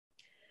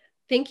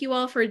Thank you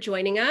all for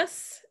joining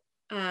us.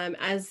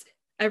 As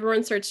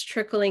everyone starts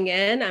trickling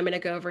in, I'm going to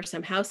go over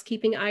some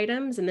housekeeping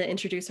items and then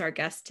introduce our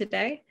guest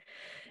today.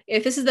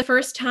 If this is the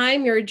first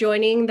time you're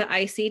joining the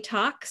IC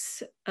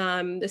Talks,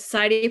 the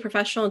Society of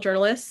Professional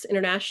Journalists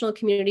International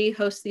Community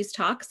hosts these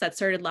talks that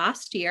started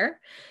last year.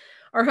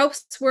 Our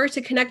hopes were to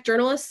connect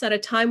journalists at a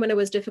time when it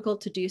was difficult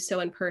to do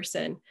so in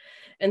person.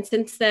 And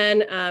since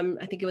then,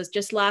 I think it was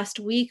just last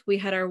week, we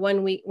had our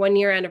 1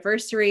 year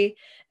anniversary,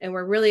 and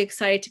we're really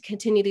excited to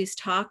continue these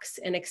talks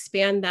and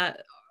expand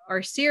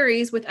our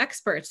series with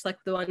experts like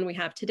the one we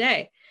have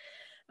today.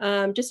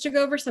 Just to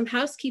go over some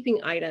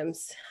housekeeping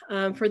items.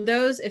 For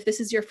those, if this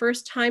is your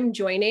first time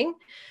joining,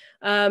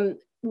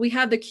 we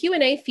have the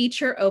Q&A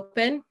feature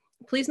open.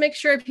 Please make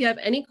sure if you have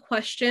any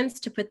questions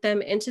to put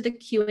them into the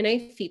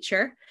Q&A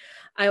feature.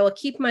 I will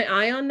keep my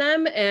eye on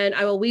them and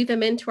I will weave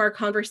them into our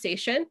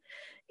conversation.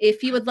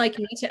 If you would like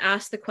me to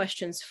ask the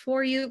questions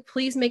for you,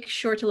 please make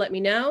sure to let me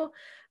know.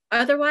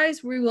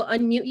 Otherwise, we will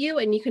unmute you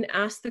and you can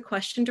ask the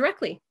question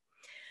directly.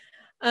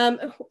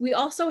 We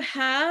also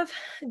have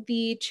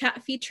the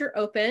chat feature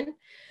open.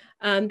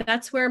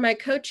 That's where my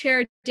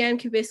co-chair, Dan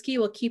Kubisky,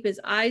 will keep his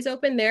eyes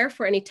open there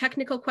for any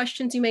technical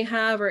questions you may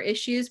have or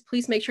issues.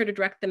 Please make sure to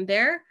direct them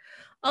there.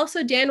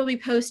 Also, Dan will be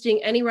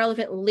posting any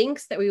relevant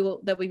links that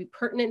will be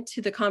pertinent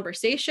to the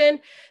conversation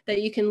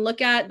that you can look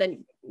at.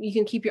 Then you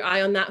can keep your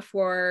eye on that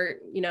for,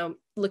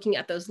 looking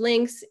at those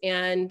links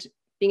and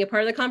being a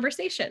part of the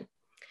conversation.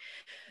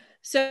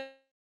 So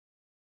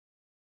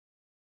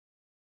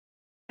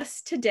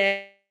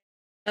today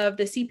of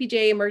the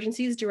CPJ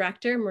Emergencies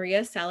Director,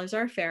 Maria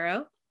Salazar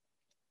Ferro.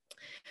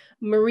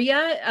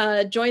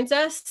 Maria joins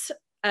us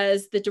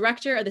as the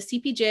director of the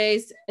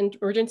CPJ's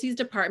Emergencies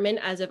Department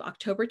as of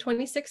October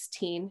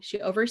 2016. She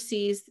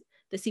oversees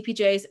the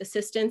CPJ's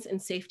assistance and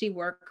safety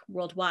work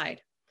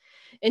worldwide.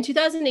 In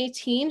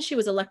 2018, she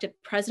was elected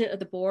president of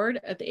the board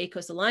of the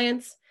ACOS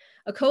Alliance,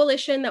 a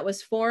coalition that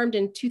was formed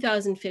in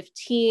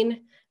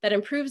 2015 that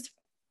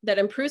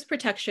improves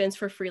protections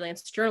for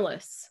freelance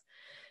journalists.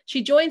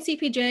 She joined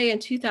CPJ in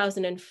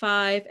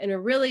 2005, and we're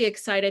really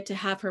excited to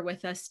have her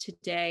with us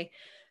today.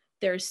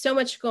 There's so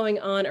much going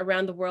on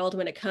around the world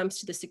when it comes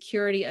to the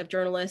security of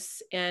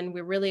journalists, and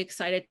we're really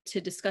excited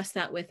to discuss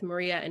that with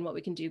Maria and what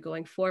we can do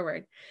going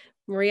forward.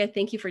 Maria,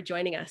 thank you for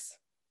joining us.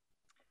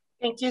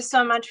 Thank you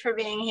so much for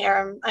being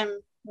here. I'm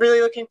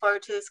really looking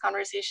forward to this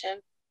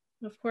conversation.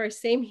 Of course,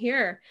 same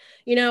here.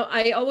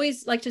 I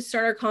always like to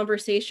start our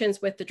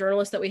conversations with the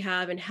journalists that we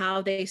have and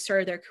how they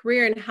started their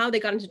career and how they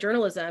got into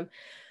journalism.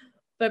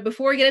 But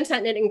before we get into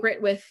that knit and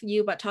grit with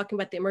you about talking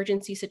about the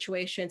emergency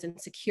situations and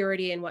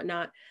security and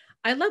whatnot,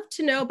 I'd love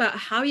to know about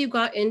how you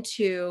got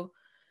into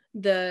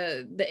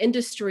the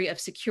industry of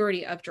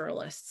security of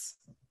journalists.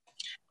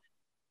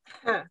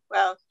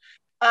 Well,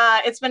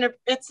 it's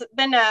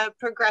been a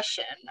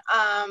progression.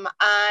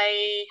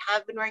 I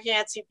have been working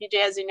at CPJ,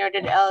 as you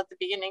noted, Elle, at the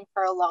beginning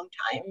for a long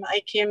time.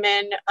 I came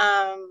in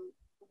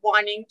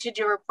wanting to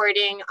do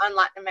reporting on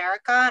Latin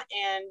America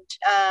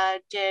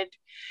and did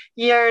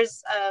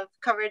years of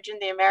coverage in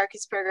the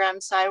Americas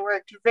program. So I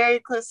worked very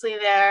closely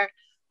there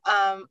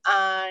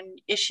on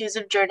issues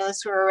of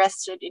journalists who were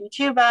arrested in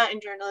Cuba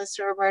and journalists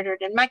who were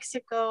murdered in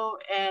Mexico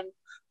and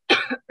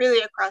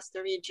really across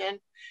the region.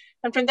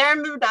 And from there, I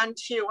moved on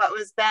to what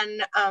was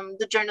then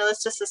the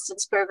Journalist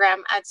Assistance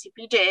Program at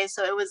CPJ.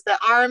 So it was the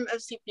arm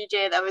of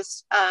CPJ that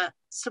was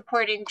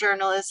supporting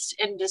journalists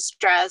in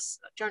distress,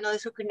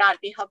 journalists who could not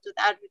be helped with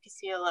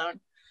advocacy alone.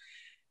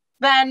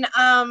 Then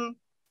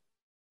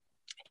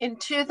in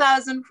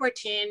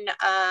 2014,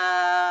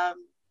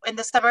 in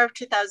the summer of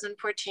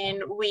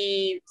 2014,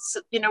 we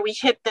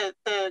hit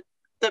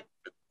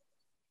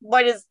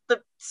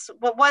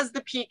what was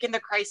the peak in the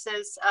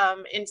crisis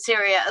in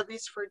Syria, at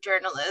least for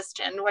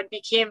journalists, and what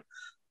became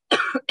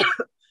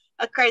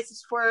a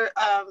crisis for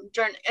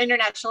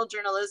international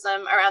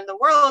journalism around the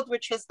world,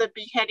 which was the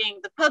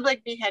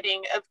public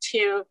beheading of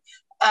two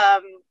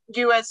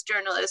U.S.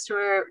 journalists,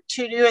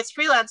 two U.S.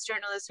 freelance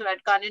journalists who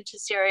had gone into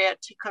Syria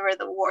to cover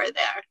the war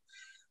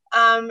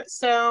there.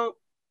 So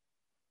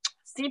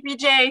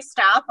CPJ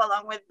staff,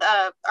 along with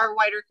our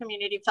wider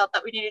community, felt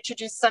that we needed to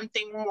do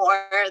something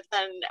more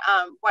than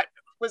what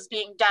was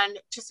being done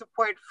to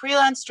support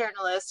freelance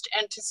journalists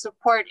and to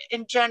support,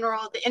 in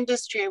general, the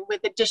industry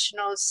with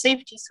additional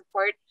safety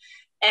support.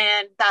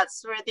 And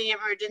that's where the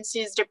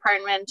Emergencies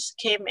Department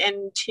came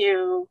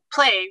into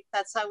play.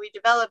 That's how we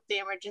developed the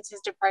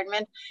Emergencies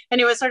Department. And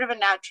it was sort of a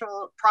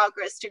natural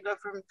progress to go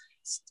from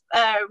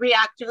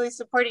reactively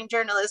supporting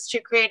journalists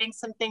to creating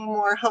something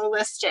more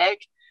holistic,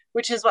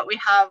 which is what we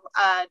have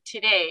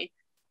today.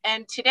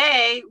 And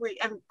today,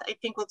 I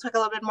think we'll talk a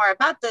little bit more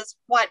about this.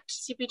 What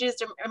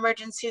CPJ's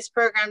Emergencies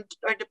Program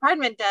or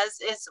Department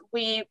does is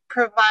we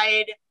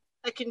provide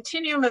a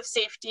continuum of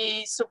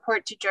safety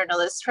support to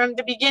journalists from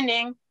the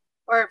beginning,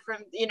 or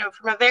from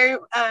a very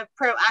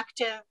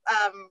proactive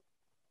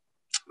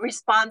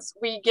response.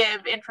 We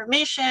give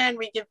information,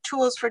 we give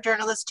tools for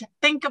journalists to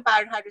think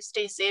about how to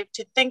stay safe,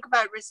 to think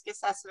about risk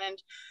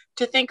assessment,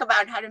 to think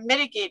about how to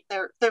mitigate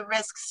the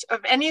risks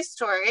of any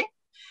story.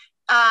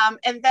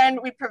 And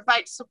then we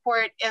provide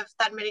support if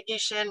that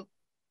mitigation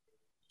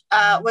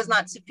was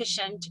not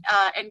sufficient,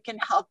 and can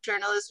help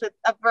journalists with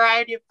a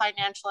variety of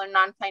financial and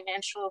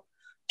non-financial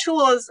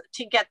tools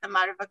to get them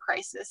out of a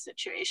crisis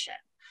situation.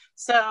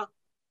 So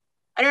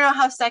I don't know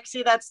how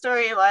sexy that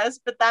story was,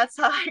 but that's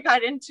how I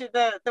got into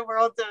the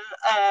world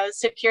of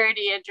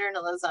security and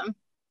journalism.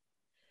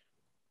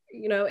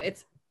 You know,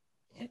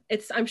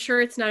 I'm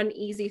sure it's not an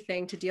easy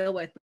thing to deal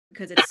with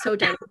because it's so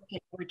dynamic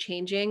and we're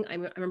changing. I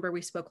remember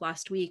we spoke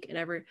last week,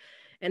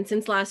 and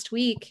since last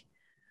week,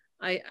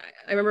 I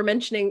remember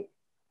mentioning,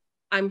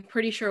 I'm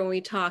pretty sure when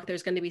we talk,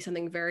 there's going to be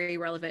something very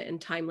relevant and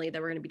timely that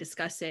we're going to be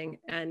discussing.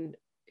 And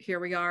here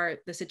we are,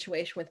 the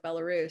situation with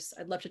Belarus.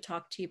 I'd love to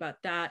talk to you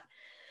about that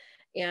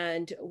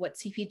and what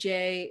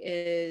CPJ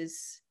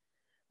is,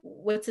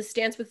 what's the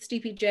stance with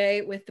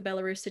CPJ with the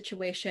Belarus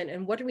situation,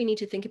 and what do we need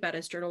to think about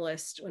as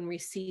journalists when we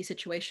see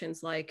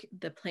situations like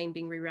the plane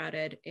being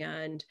rerouted,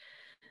 and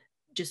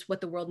just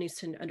what the world needs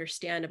to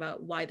understand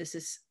about why this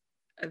is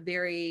a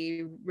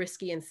very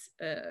risky and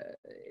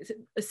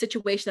a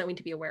situation that we need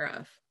to be aware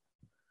of.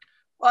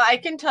 Well, I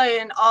can tell you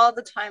in all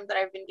the time that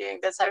I've been doing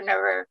this,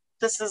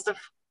 this is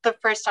the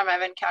first time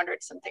I've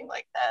encountered something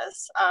like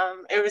this.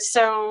 It was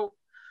so,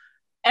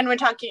 and when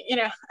talking,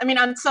 I mean,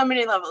 on so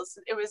many levels,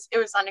 it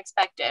was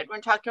unexpected.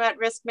 When talking about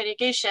risk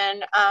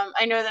mitigation,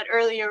 I know that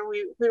earlier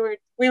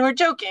we were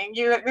joking.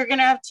 You're going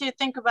to have to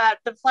think about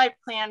the flight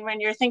plan when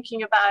you're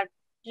thinking about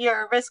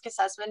your risk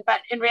assessment, but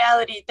in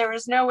reality, there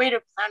was no way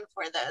to plan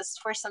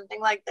for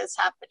something like this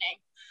happening.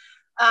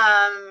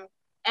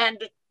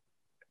 And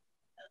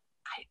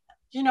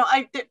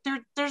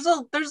there's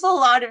a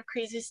lot of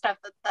crazy stuff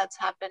that's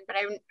happened, but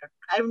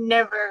I've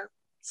never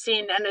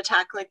seen an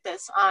attack like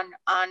this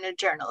on a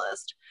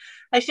journalist.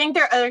 I think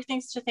there are other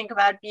things to think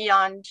about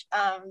beyond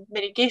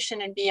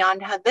mitigation and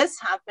beyond how this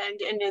happened,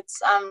 and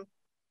it's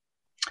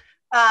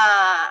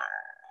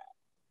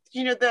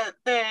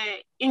the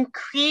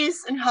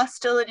increase in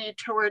hostility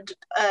toward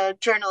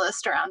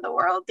journalists around the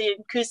world, the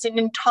increase in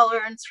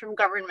intolerance from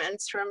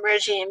governments, from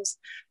regimes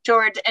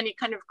toward any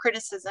kind of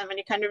criticism,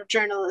 any kind of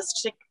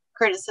journalistic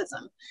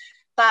criticism.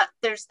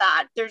 There's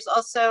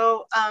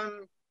also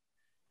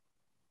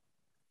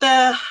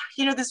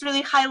this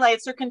really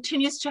highlights or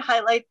continues to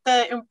highlight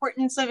the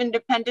importance of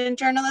independent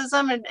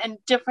journalism and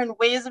different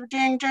ways of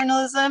doing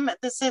journalism.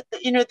 This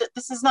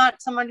is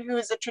not someone who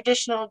is a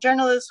traditional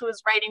journalist who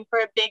is writing for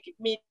a big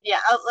media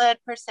outlet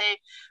per se,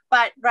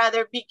 but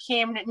rather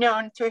became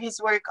known through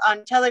his work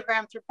on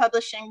Telegram, through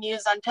publishing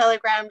news on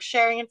Telegram,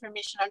 sharing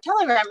information on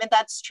Telegram. And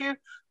that's true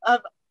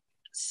of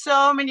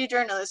so many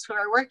journalists who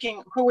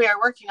we are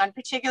working on,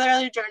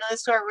 particularly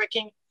journalists who are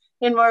working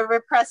in more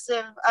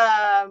repressive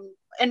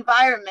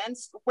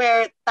environments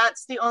where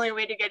that's the only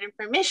way to get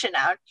information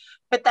out.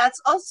 But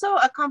that's also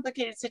a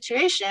complicated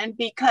situation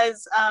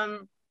because,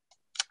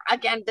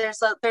 again,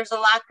 there's a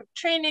lack of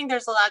training,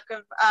 there's a lack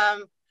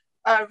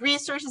of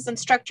resources and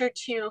structure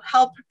to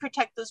help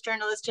protect those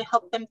journalists, to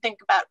help them think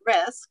about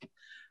risk.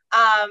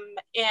 And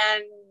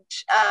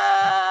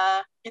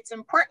it's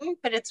important,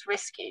 but it's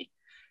risky.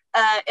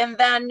 And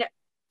then,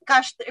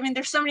 gosh, I mean,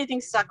 there's so many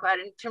things to talk about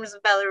in terms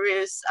of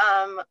Belarus,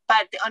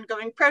 but the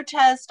ongoing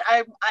protest,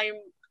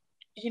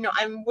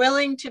 I'm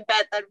willing to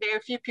bet that very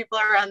few people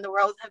around the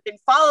world have been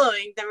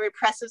following the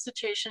repressive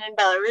situation in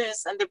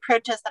Belarus and the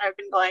protests that have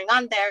been going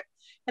on there.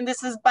 And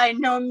this is by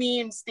no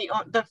means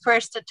the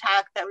first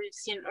attack that we've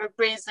seen, or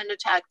brazen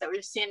attack that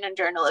we've seen in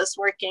journalists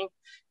working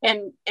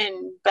in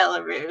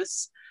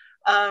Belarus.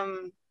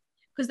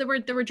 Because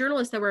there were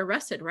journalists that were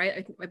arrested,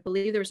 right? I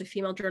believe there was a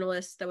female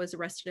journalist that was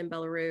arrested in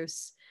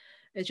Belarus.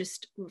 It's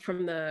just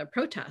from the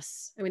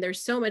protests. I mean,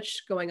 there's so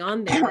much going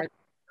on there.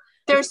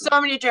 There's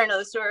so many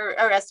journalists who were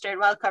arrested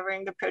while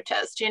covering the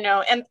protest, and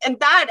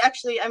that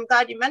actually, I'm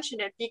glad you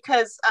mentioned it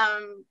because,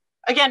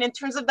 again, in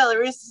terms of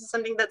Belarus, this is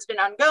something that's been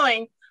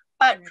ongoing,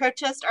 but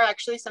protests are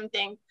actually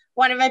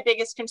one of my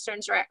biggest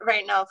concerns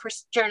right now for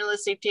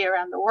journalist safety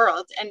around the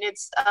world. And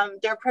it's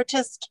their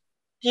protest,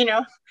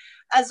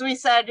 as we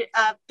said,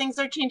 things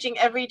are changing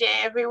every day,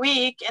 every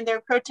week, and there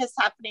are protests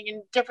happening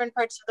in different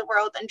parts of the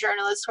world, and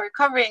journalists who are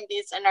covering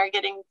these and are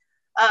getting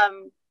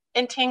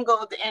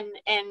entangled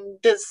in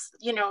this,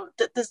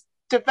 this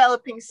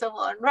developing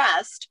civil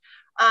unrest.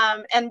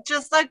 And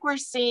just like we're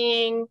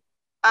seeing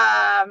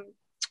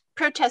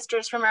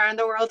protesters from around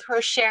the world who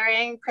are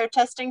sharing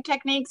protesting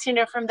techniques,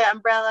 from the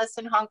umbrellas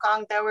in Hong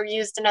Kong that were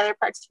used in other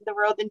parts of the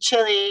world, in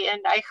Chile,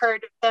 and I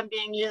heard of them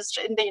being used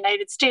in the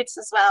United States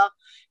as well.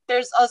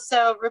 There's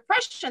also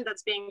repression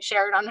that's being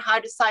shared on how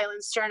to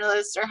silence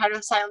journalists or how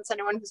to silence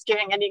anyone who's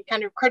giving any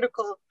kind of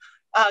critical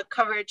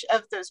coverage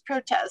of those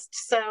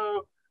protests.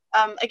 So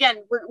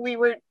again, we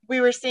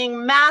were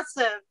seeing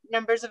massive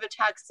numbers of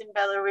attacks in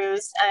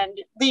Belarus and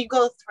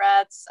legal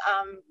threats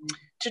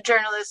to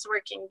journalists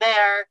working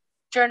there,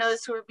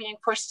 journalists who were being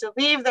forced to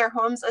leave their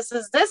homes, as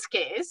is this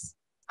case.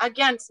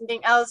 Again,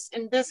 something else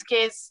in this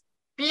case,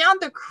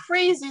 beyond the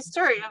crazy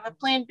story of a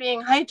plane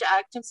being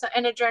hijacked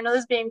and a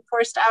journalist being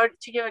forced out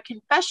to give a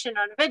confession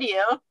on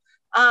video.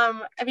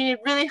 I mean,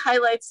 it really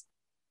highlights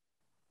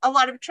a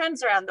lot of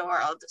trends around the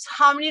world.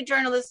 How many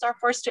journalists are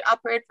forced to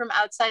operate from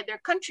outside their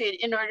country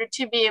in order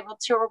to be able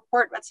to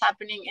report what's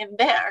happening in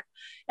there,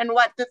 and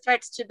what the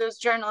threats to those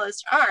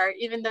journalists are,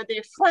 even though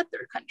they've fled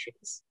their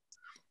countries?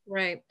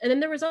 Right. And then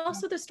there was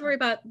also the story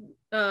about,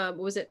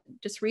 was it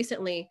just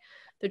recently,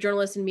 the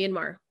journalist in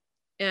Myanmar,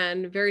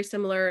 and very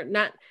similar,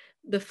 not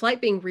the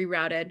flight being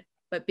rerouted,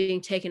 but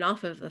being taken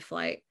off of the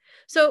flight.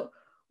 So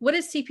what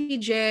is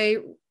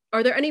CPJ?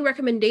 Are there any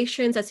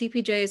recommendations that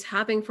CPJ is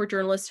having for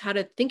journalists how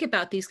to think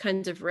about these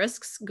kinds of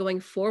risks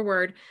going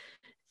forward,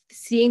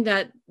 seeing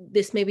that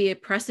this may be a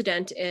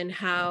precedent in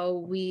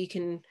how we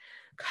can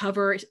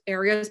cover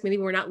areas maybe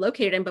we're not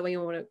located in, but we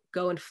want to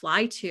go and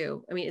fly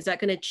to? I mean, is that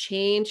going to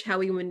change how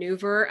we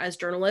maneuver as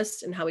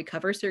journalists and how we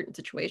cover certain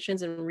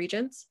situations and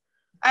regions?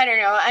 I don't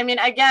know. I mean,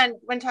 again,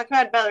 when talking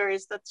about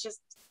Belarus, that's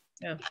just,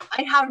 Yeah.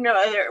 I have no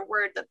other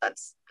word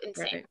that's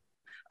insane.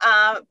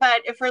 Right.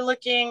 But if we're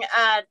looking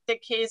at the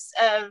case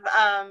of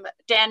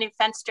Danny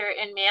Fenster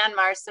in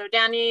Myanmar, so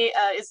Danny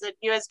is a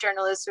US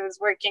journalist who was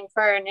working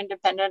for an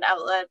independent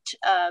outlet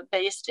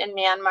based in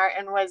Myanmar,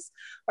 and was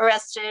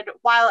arrested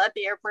while at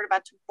the airport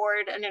about to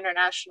board an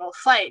international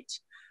flight.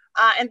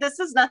 And this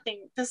is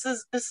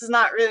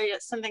not really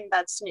something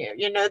that's new.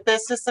 You know,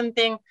 this is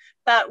something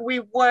that we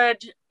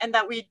would and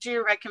that we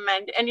do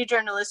recommend any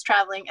journalist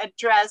traveling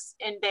address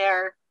in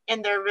their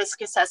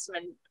risk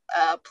assessment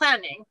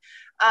planning.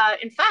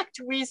 In fact,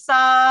 we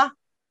saw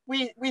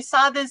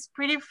this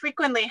pretty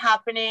frequently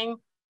happening,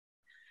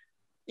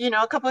 you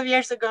know, a couple of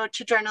years ago,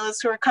 to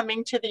journalists who were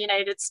coming to the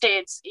United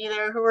States,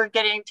 either who were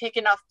getting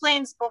taken off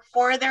planes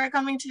before they were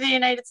coming to the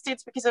United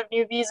States because of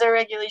new visa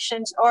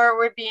regulations, or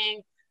were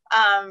being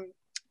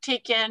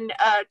taken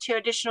to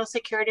additional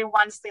security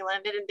once they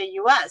landed in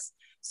the US.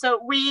 So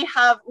we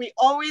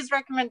always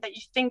recommend that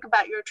you think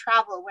about your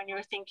travel when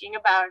you're thinking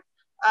about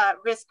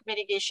risk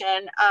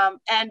mitigation,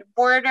 and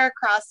border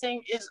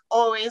crossing is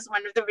always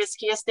one of the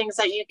riskiest things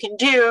that you can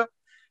do.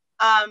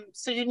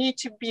 So you need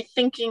to be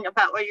thinking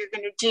about what you're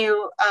going to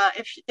do.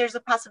 If there's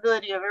a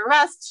possibility of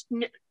arrest,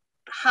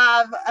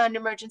 have an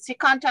emergency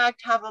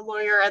contact, have a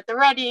lawyer at the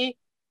ready.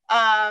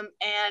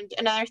 And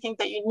another thing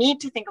that you need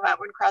to think about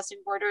when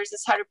crossing borders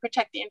is how to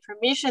protect the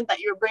information that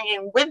you're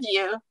bringing with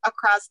you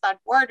across that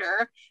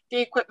border,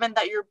 the equipment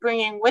that you're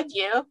bringing with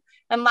you.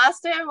 And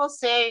lastly, I will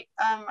say,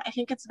 I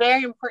think it's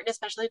very important,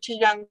 especially to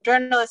young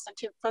journalists and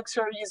to folks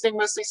who are using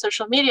mostly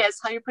social media, is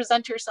how you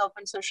present yourself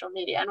on social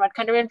media and what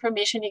kind of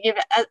information you give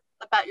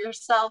about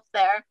yourself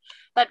there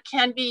that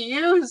can be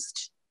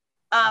used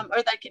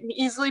or that can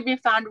easily be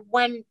found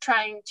when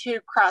trying to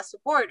cross a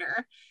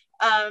border.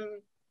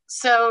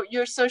 So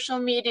your social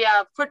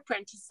media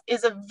footprint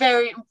is a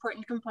very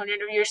important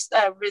component of your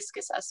risk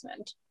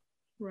assessment.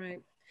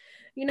 Right.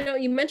 You know,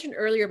 you mentioned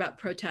earlier about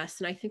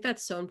protests, and I think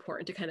that's so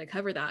important to kind of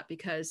cover that,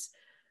 because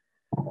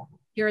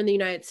here in the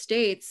United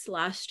States,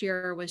 last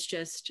year was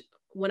just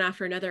one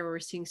after another. We're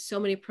seeing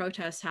so many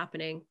protests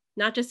happening,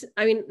 not just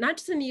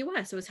in the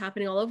US, it was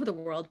happening all over the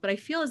world. But I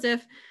feel as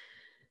if,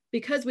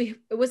 because it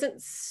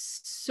wasn't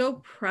so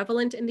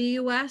prevalent in the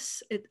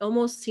US, it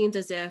almost seems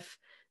as if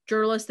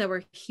journalists that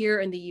were here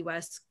in the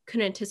US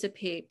couldn't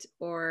anticipate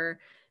the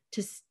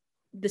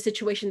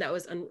situation that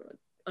was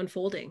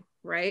unfolding,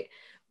 right?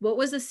 What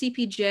was the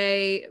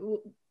CPJ?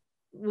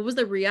 What was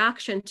the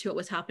reaction to what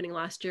was happening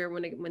last year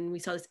when we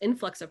saw this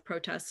influx of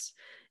protests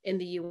in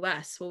the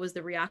US? What was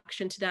the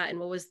reaction to that, and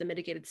what was the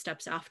mitigated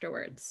steps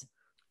afterwards?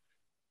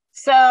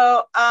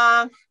 So,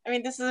 I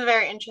mean, this is a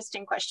very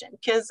interesting question,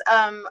 because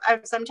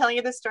as I'm telling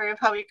you the story of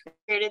how we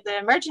created the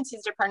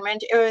Emergencies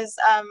Department, it was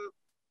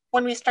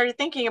when we started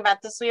thinking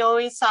about this, we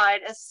always saw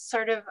it as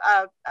sort of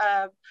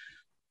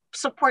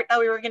support that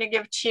we were going to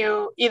give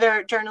to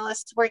either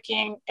journalists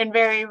working in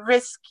very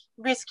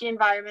risky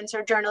environments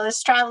or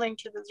journalists traveling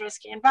to those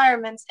risky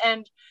environments.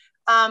 And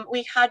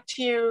we had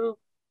to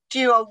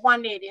do a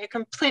 180, a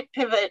complete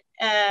pivot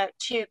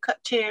to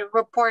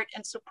report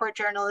and support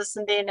journalists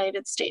in the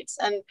United States.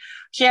 And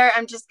here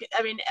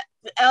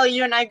Elle,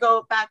 you and I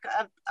go back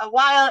a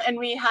while, and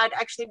we had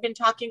actually been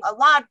talking a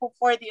lot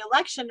before the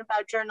election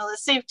about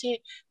journalist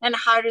safety and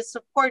how to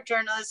support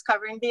journalists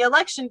covering the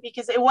election,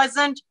 because it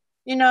wasn't,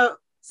 you know,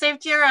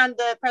 safety around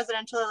the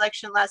presidential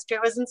election last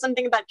year wasn't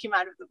something that came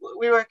out of the blue.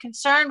 We were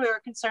concerned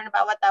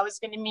about what that was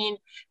going to mean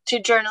to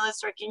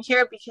journalists working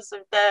here because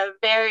of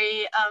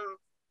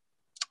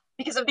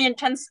the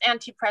intense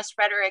anti-press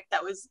rhetoric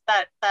that was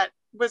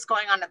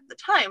going on at the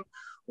time.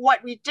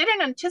 What we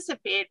didn't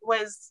anticipate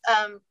was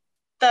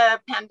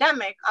the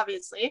pandemic,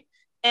 obviously,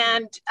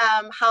 and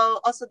how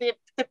also the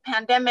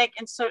pandemic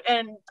and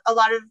a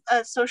lot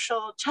of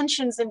social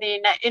tensions in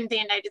the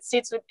United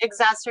States would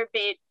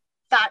exacerbate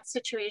that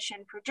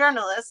situation for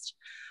journalists.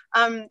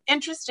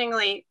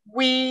 Interestingly,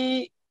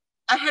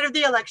 ahead of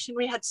the election,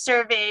 we had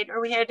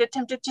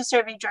attempted to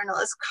survey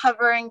journalists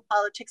covering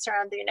politics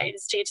around the United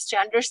States to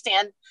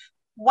understand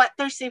what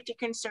their safety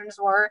concerns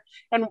were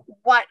and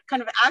what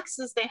kind of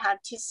access they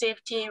had to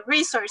safety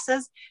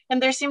resources.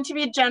 And there seemed to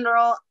be a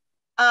general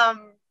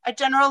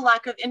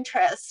lack of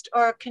interest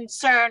or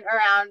concern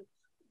around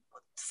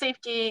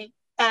safety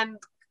and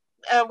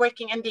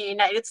working in the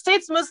United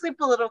States, mostly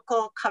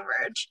political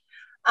coverage.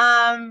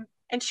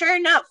 And sure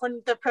enough,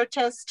 when the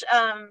protest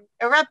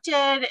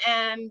erupted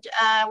and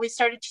we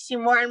started to see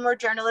more and more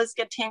journalists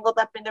get tangled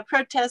up in the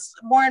protests,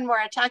 more and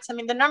more attacks. I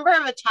mean, the number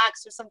of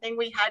attacks was something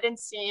we hadn't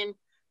seen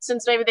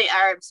since maybe the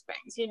Arab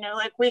Springs. You know,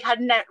 like we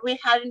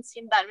hadn't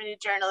seen that many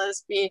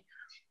journalists be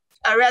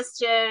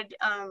arrested,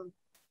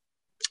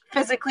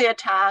 physically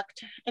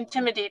attacked,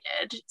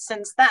 intimidated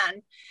since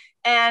then.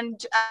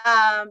 And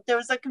there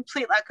was a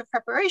complete lack of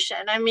preparation.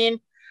 I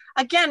mean,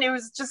 again, it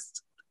was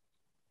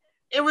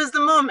the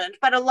moment,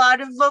 but a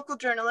lot of local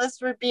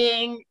journalists were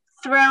being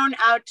thrown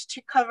out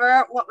to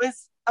cover what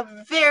was a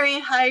very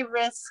high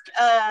risk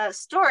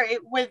story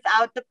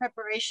without the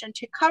preparation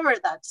to cover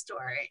that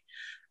story.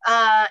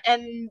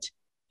 And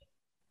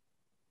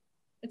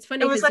it's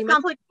funny, it was like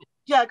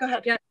yeah, go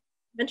ahead. Yeah,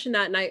 mentioned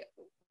that. And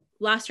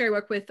last year I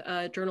worked with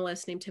a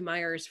journalist named Tim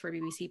Myers for a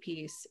BBC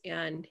piece,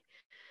 and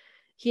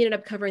he ended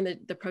up covering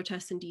the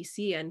protests in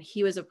DC, and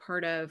he was a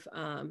part of,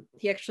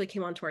 he actually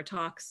came on to our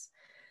talks,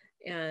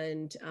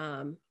 and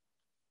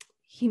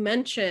he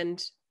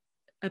mentioned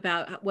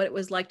about what it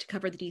was like to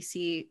cover the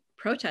DC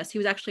protests. He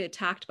was actually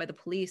attacked by the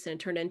police, and it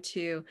turned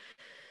into,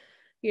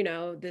 you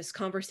know, this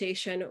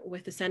conversation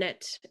with the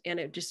Senate, and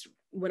it just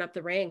went up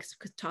the ranks,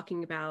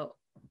 talking about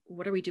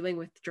what are we doing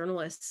with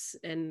journalists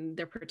and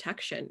their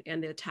protection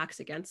and the attacks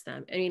against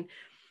them. I mean,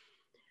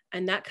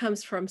 and that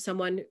comes from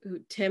someone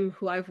Tim,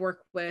 who I've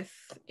worked with,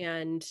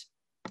 and,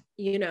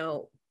 you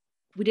know,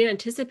 we didn't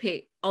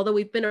anticipate, although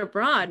we've been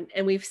abroad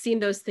and we've seen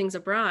those things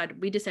abroad,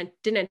 we just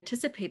didn't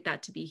anticipate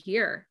that to be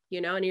here,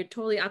 you know, and you're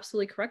totally,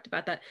 absolutely correct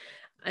about that.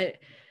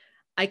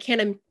 I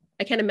can't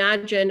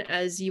imagine,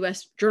 as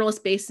US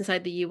journalists based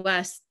inside the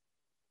US,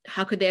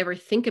 how could they ever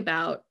think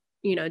about,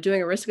 you know,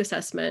 doing a risk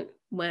assessment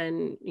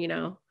when, you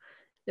know,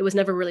 it was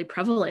never really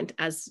prevalent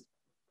as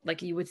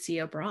like you would see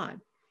abroad,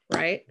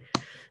 right?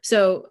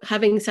 So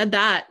having said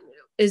that,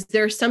 is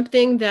there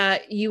something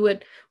that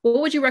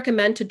what would you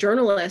recommend to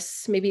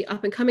journalists, maybe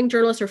up and coming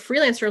journalists or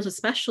freelance journalists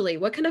especially?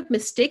 What kind of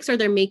mistakes are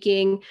they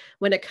making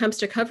when it comes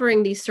to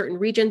covering these certain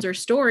regions or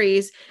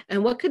stories?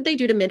 And what could they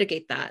do to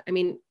mitigate that? I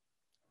mean,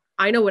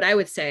 I know what I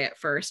would say at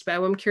first,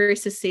 but I'm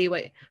curious to see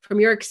from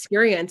your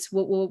experience,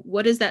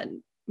 what is that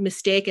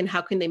mistake and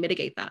how can they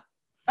mitigate that?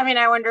 I mean,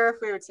 I wonder if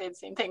we would say the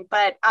same thing,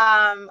 but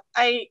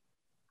I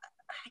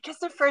guess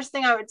the first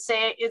thing I would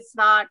say is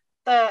not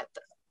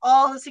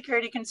all the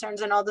security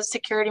concerns and all the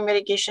security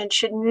mitigation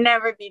should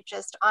never be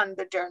just on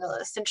the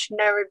journalist and should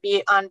never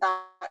be on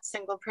that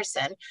single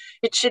person.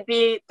 It should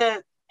be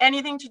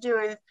anything to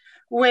do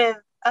with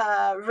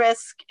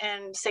risk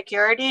and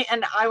security.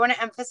 And I want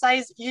to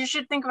emphasize, you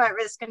should think about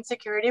risk and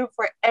security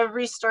for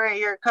every story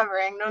you're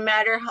covering, no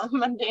matter how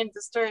mundane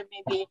the story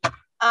may be.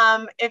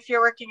 If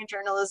you're working in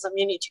journalism,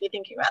 you need to be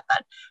thinking about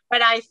that.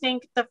 But I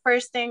think the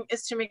first thing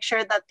is to make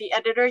sure that the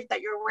editor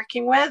that you're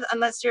working with,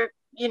 unless you're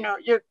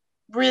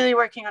really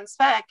working on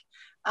spec,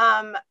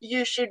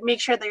 you should make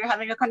sure that you're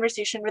having a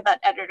conversation with that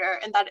editor,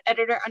 and that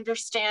editor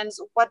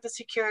understands what the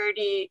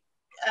security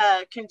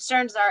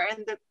concerns are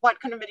and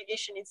what kind of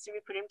mitigation needs to be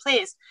put in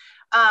place.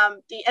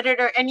 The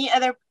editor, any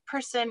other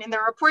person in the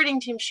reporting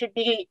team should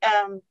be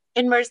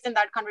immersed in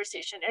that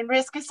conversation. And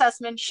risk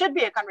assessment should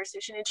be a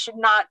conversation. It should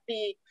not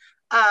be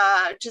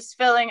just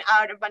filling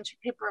out a bunch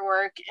of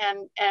paperwork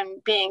and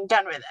being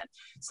done with it.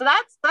 So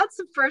that's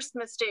the first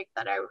mistake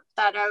that I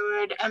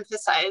would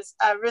emphasize.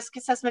 Risk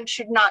assessment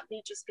should not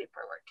be just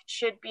paperwork. It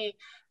should be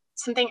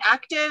something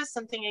active,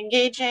 something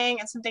engaging,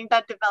 and something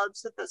that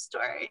develops with the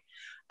story.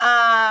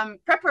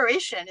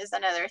 Preparation is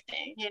another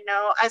thing. You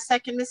know, a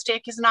second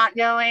mistake is not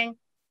knowing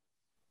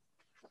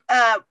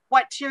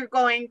what you're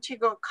going to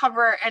go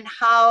cover and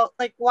how,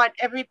 like, what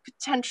every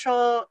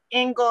potential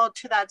angle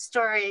to that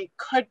story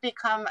could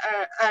become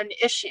an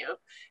issue.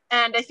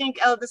 And I think,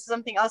 this is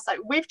something else that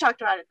we've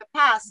talked about in the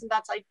past, and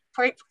that's like,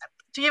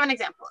 to give an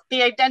example,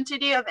 the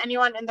identity of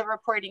anyone in the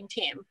reporting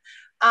team.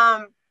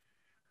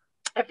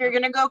 If you're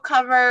going to go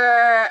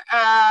cover,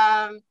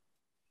 a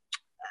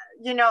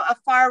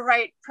far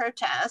right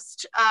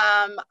protest,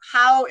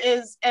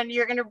 and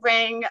you're going to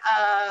bring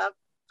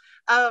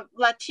a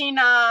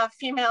Latina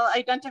female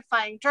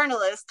identifying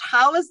journalist,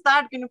 how is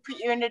that going to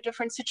put you in a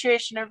different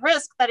situation of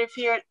risk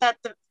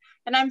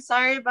and I'm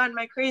sorry about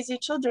my crazy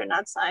children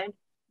outside.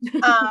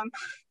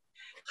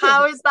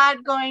 How is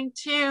that going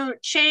to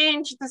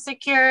change the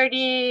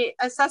security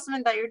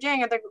assessment that you're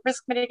doing and the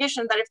risk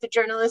mitigation that if the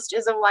journalist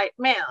is a white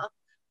male?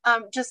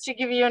 Just to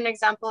give you an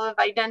example of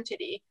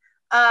identity.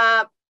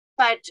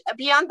 But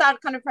beyond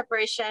that kind of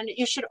preparation,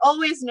 you should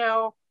always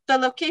know the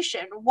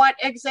location, what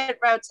exit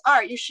routes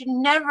are. You should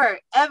never,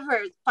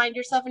 ever find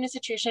yourself in a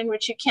situation in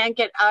which you can't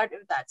get out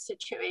of that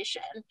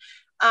situation.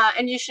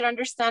 And you should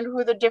understand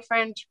who the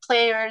different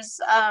players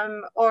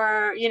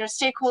or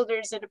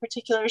stakeholders in a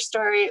particular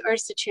story or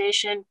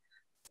situation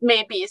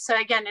may be. So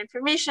again,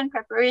 information,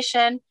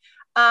 preparation.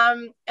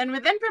 And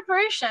within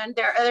preparation,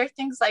 there are other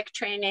things like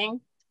training.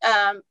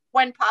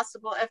 When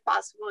possible, if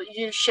possible,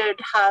 you should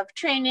have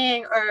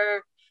training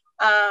or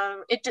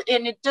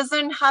It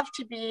doesn't have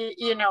to be,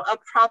 a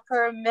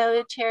proper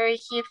military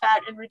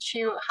HEFAT in which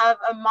you have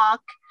a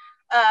mock,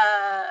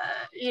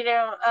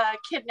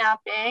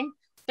 kidnapping.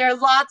 There are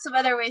lots of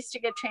other ways to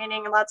get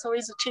training and lots of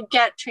ways to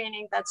get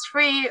training that's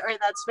free or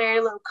that's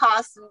very low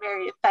cost and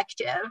very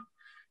effective.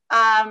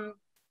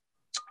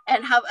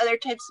 And have other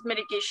types of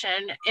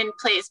mitigation in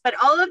place. But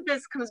all of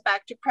this comes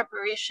back to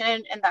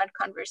preparation and that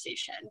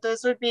conversation.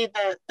 Those would be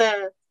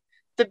the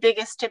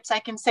biggest tips I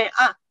can say.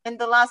 And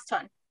the last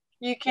one,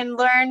 you can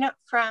learn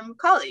from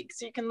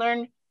colleagues. You can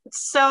learn.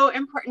 It's so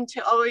important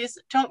to always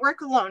don't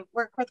work alone.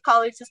 Work with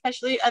colleagues,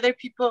 especially other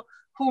people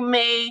who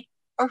may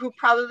or who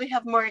probably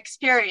have more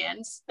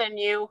experience than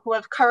you, who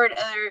have covered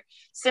other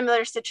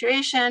similar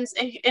situations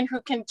and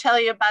who can tell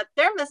you about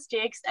their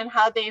mistakes and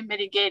how they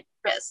mitigate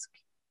risk.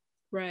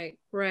 Right,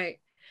 right.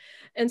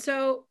 And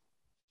so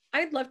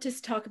I'd love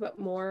to talk about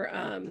more.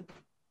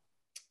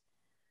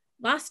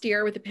 Last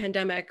year with the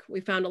pandemic,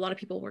 we found a lot of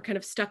people were kind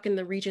of stuck in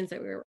the regions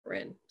that we were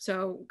in.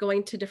 So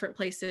going to different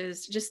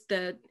places, just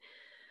the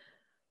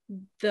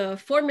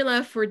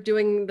formula for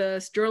doing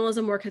this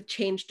journalism work had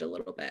changed a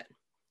little bit.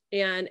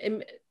 And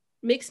it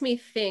makes me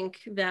think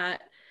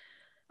that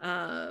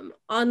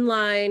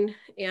online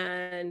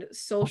and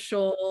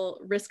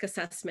social risk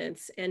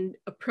assessments and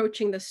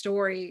approaching the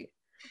story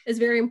is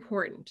very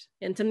important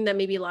and something that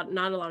maybe not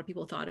a lot of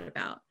people thought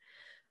about.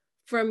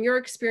 From your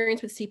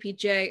experience with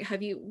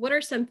CPJ, what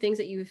are some things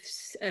that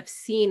have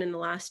seen in the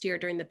last year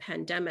during the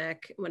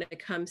pandemic when it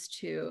comes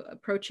to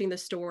approaching the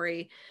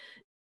story,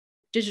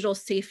 digital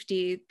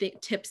safety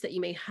tips that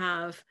you may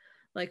have?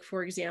 Like,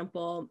 for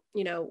example,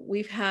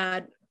 we've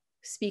had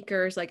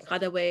speakers like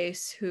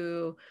Gadawes,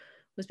 who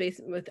was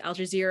based with Al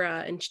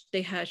Jazeera, and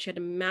she had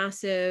a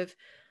massive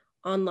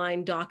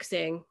online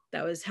doxing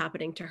that was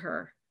happening to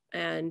her.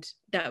 And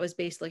that was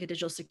based like a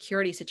digital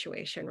security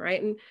situation,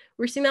 right? And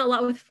we're seeing that a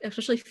lot with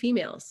especially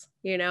females.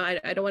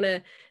 I don't want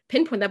to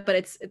pinpoint that, but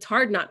it's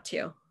hard not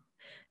to.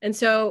 And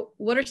so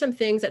what are some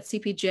things that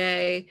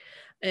CPJ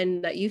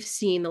and that you've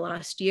seen the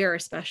last year,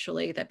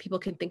 especially, that people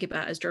can think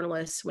about as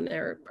journalists when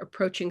they're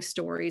approaching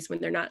stories, when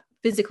they're not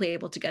physically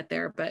able to get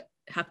there, but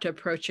have to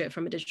approach it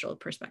from a digital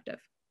perspective?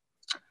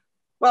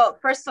 Well,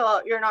 first of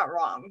all, you're not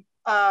wrong.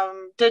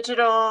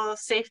 Digital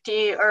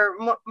safety, or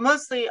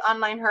mostly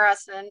online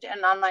harassment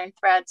and online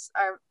threats,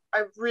 are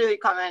really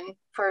common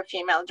for a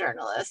female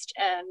journalist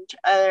and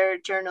other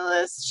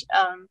journalists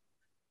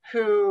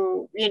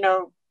who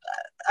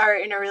are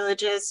in a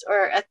religious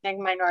or ethnic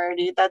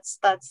minority. It's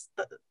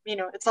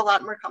a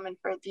lot more common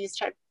for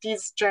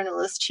these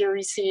journalists to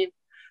receive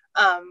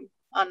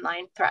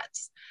online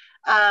threats.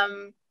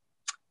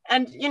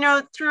 And,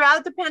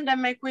 throughout the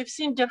pandemic, we've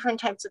seen different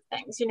types of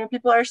things.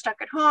 People are stuck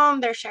at home,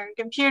 they're sharing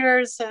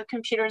computers, so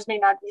computers may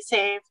not be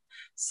safe.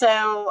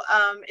 So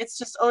it's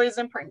just always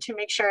important to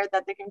make sure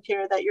that the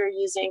computer that you're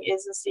using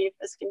is as safe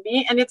as can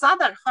be. And it's not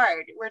that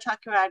hard. We're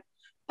talking about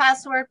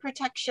password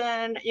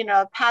protection,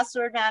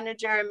 password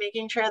manager,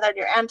 making sure that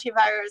your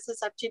antivirus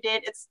is up to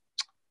date. It's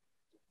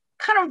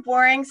kind of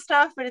boring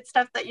stuff, but it's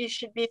stuff that you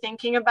should be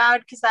thinking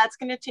about, because that's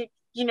going to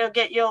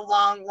get you a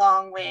long,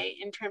 long way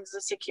in terms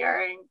of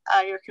securing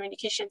your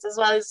communications, as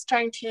well as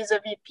trying to use a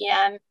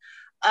VPN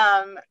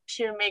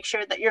to make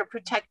sure that you're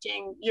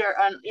protecting your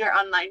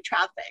online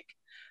traffic.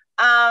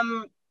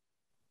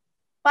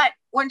 But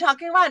when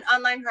talking about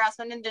online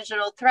harassment and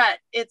digital threat,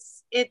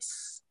 it's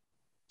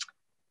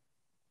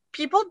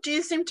people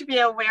do seem to be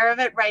aware of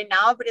it right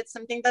now, but it's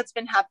something that's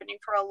been happening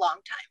for a long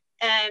time.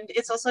 And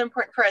it's also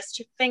important for us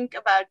to think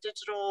about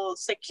digital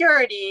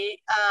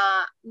security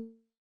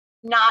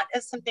not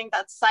as something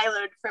that's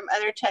siloed from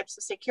other types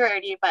of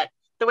security, but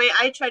the way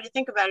I try to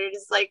think about it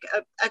is like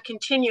a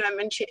continuum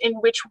in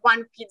which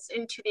one feeds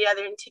into the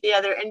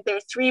other, and there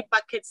are three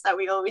buckets that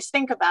we always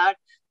think about.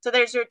 So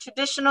there's your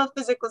traditional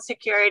physical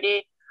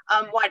security.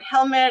 What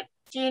helmet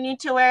do you need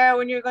to wear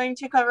when you're going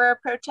to cover a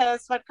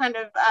protest? What kind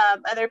of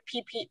other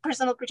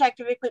personal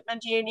protective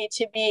equipment do you need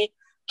to be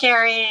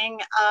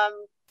carrying?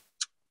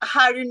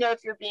 How do you know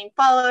if you're being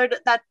followed?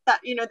 That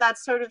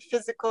sort of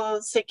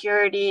physical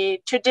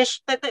security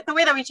tradition, the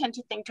way that we tend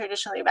to think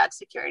traditionally about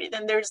security.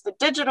 Then there's the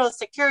digital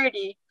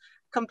security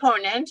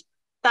component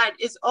that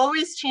is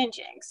always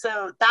changing.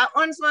 So that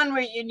one's one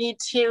where you need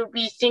to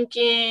be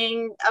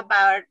thinking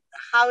about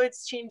how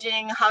it's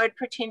changing, how it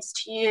pertains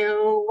to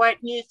you,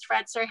 what new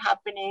threats are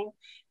happening.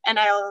 And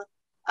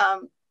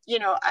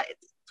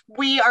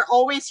we are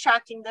always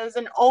tracking those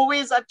and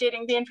always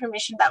updating the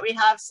information that we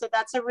have. So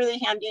that's a really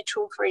handy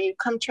tool for you.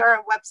 Come to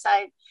our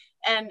website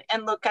and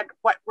look at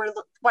what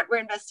we're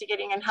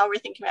investigating and how we're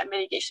thinking about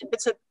mitigation.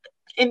 But so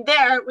in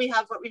there, we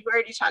have what we've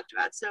already talked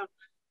about. So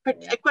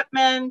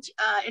equipment,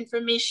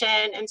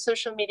 information, and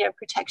social media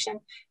protection.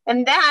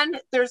 And then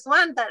there's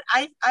one that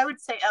I would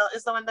say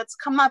is the one that's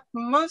come up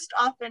most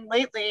often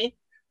lately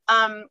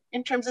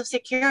in terms of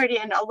security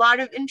and a lot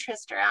of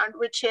interest around,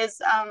 which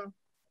is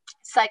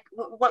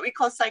what we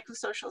call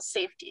psychosocial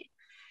safety.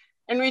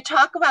 And we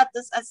talk about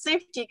this as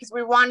safety because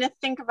we want to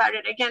think about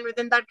it again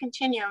within that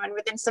continuum and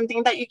within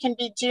something that you can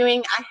be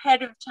doing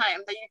ahead of time,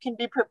 that you can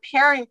be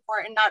preparing for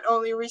and not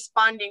only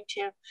responding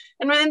to.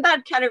 And within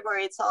that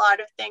category, it's a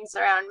lot of things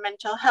around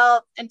mental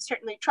health and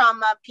certainly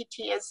trauma,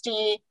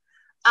 PTSD,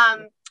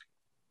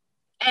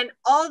 and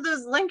all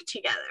those link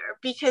together,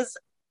 because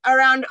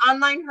around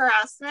online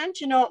harassment,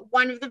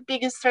 one of the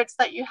biggest threats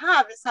that you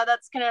have is how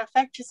that's going to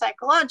affect you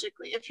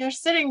psychologically. If you're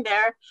sitting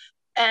there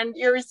and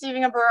you're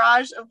receiving a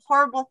barrage of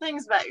horrible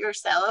things about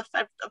yourself,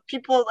 of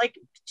people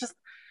just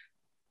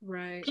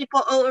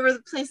people all over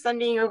the place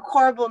sending you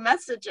horrible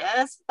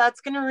messages,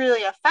 that's going to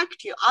really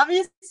affect you.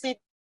 Obviously,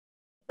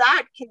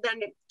 that can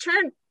then in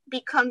turn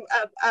become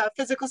a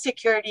physical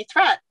security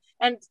threat.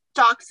 And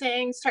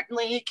doxing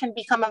certainly can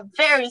become a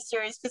very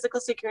serious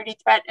physical security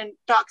threat. And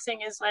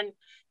doxing is when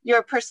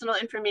your personal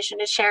information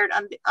is shared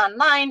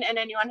online and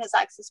anyone has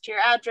access to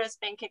your address,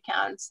 bank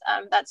accounts,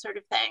 that sort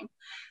of thing.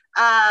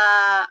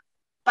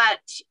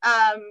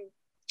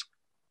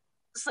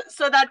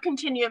 So that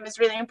continuum is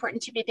really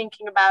important to be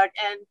thinking about.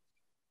 And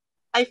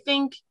I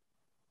think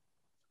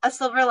a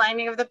silver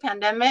lining of the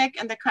pandemic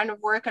and the kind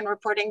of work and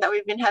reporting that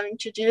we've been having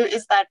to do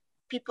is that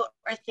people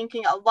are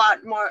thinking a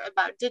lot more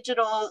about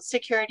digital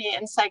security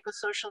and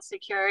psychosocial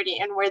security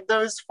and where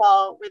those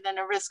fall within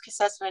a risk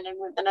assessment and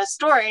within a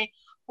story,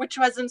 which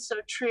wasn't so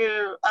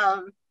true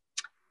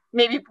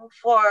maybe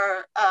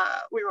before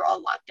we were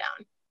all locked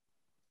down.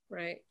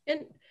 Right.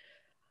 And,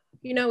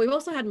 we've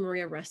also had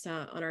Maria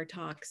Ressa on our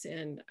talks,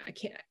 and I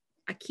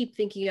keep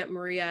thinking at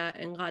Maria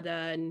and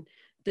Ghada and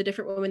the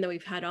different women that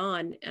we've had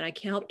on, and I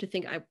can't help to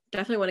think, I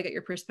definitely want to get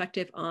your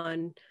perspective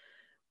on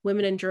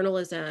women in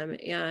journalism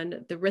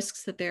and the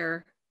risks that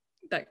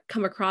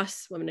come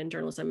across women in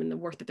journalism and the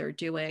work that they're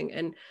doing.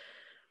 And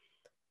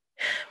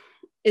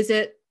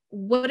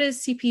what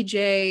is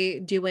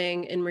CPJ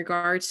doing in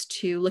regards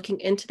to looking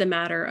into the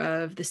matter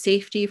of the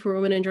safety for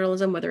women in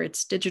journalism, whether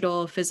it's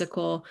digital,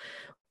 physical?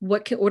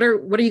 What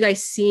are you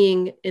guys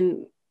seeing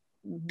in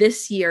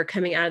this year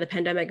coming out of the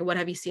pandemic, and what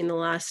have you seen in the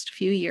last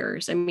few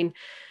years? I mean,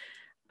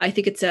 I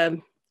think it's a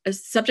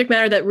subject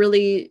matter that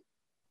really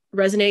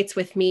resonates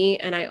with me.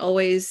 And I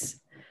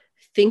always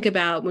think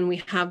about when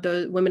we have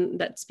the women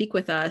that speak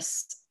with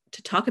us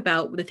to talk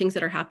about the things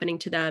that are happening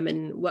to them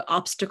and what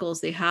obstacles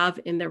they have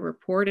in their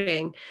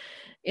reporting.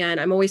 And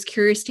I'm always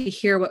curious to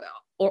hear what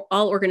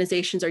all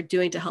organizations are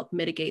doing to help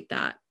mitigate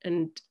that.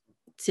 And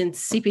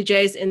since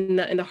CPJ is in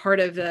the heart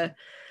of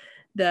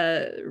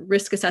the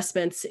risk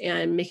assessments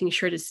and making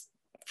sure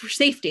for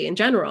safety in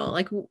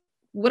general,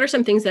 what are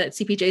some things that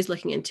CPJ is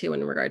looking into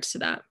in regards to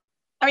that?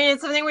 I mean,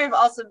 it's something we've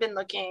also been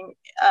looking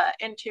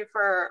into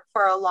for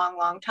a long,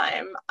 long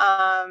time.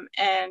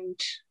 And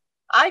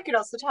I could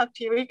also talk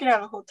to you. We could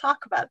have a whole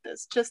talk about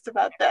this, just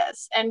about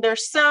this. And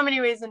there's so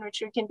many ways in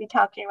which we can be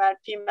talking about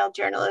female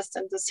journalists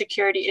and the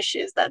security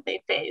issues that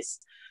they face.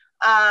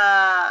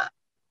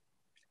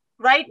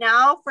 Right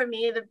now, for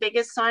me, the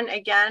biggest one,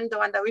 again, the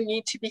one that we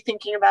need to be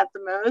thinking about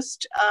the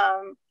most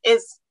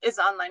is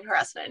online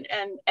harassment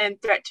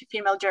and threat to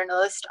female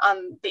journalists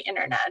on the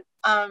internet.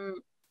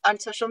 On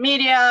social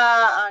media,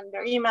 on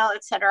their email,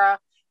 etc.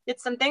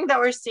 It's something that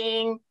we're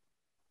seeing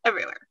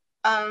everywhere.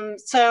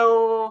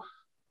 So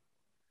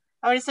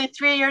I want to say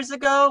 3 years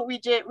ago, we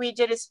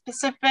did a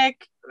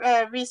specific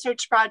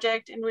research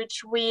project in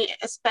which we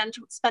spent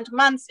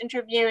months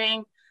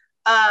interviewing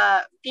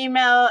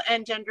female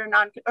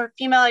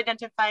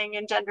identifying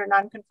and gender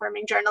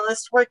non-conforming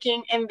journalists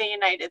working in the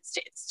United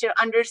States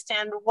to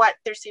understand what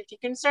their safety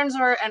concerns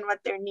were and what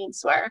their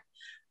needs were.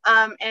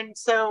 And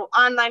so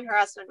online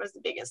harassment was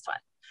the biggest one.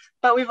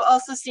 But we've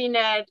also seen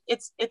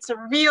it's a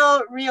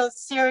real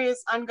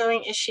serious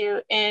ongoing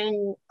issue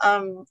in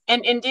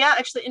India.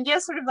 Actually, India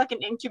is sort of like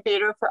an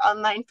incubator for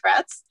online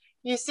threats.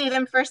 You see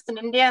them first in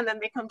India and then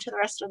they come to the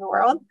rest of the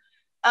world.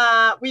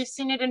 We've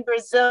seen it in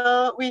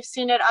Brazil. We've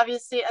seen it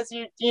obviously, as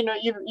you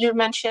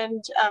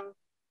mentioned,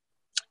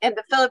 in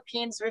the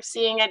Philippines. We're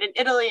seeing it in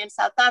Italy and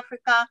South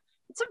Africa.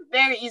 It's a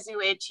very easy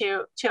way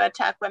to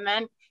attack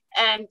women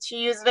and to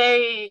use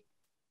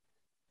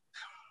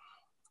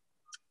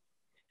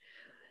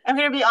I'm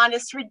going to be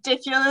honest,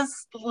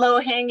 ridiculous,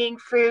 low-hanging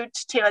fruit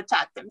to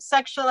attack them,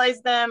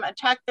 sexualize them,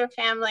 attack their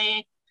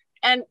family.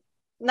 And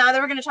now that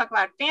we're going to talk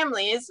about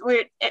families,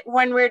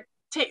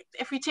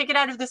 if we take it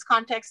out of this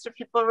context of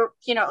people,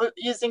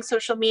 using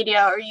social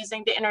media or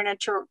using the internet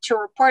to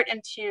report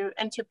and to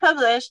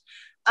publish,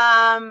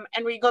 and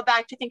we go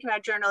back to thinking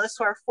about journalists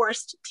who are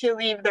forced to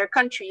leave their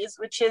countries,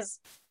 which is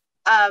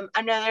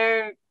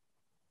another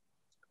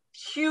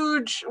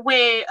huge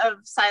way of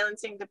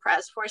silencing the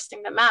press,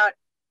 forcing them out.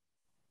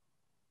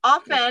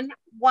 Often,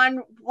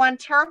 one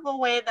terrible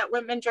way that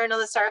women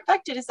journalists are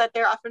affected is that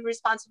they're often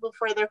responsible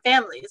for their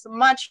families,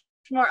 much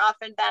more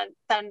often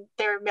than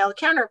their male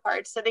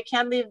counterparts. So they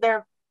can't leave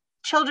their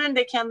children,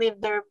 they can't leave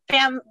their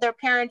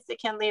parents, they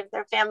can't leave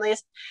their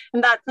families,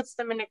 and that puts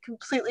them in a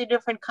completely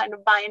different kind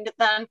of bind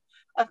than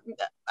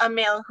a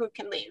male who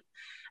can leave.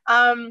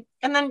 And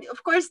then,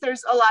 of course,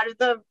 there's a lot of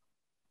the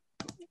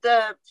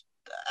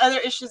other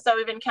issues that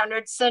we've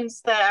encountered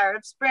since the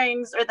Arab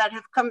Springs, or that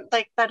have come,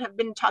 like that have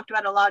been talked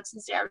about a lot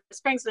since the Arab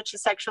Springs, which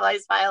is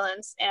sexualized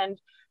violence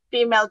and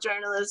female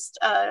journalists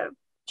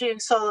doing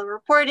solo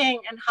reporting,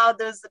 and how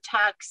those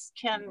attacks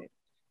can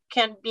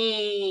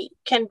be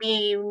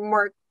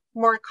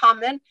more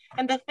common.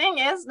 And the thing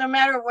is, no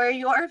matter where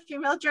you are a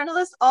female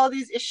journalist, all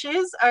these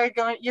issues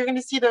you're going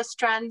to see those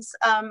trends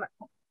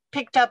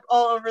picked up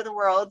all over the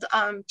world,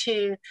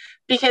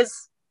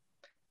 because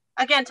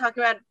again,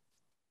 talking about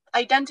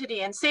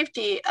identity and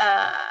safety,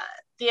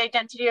 the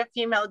identity of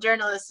female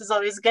journalists is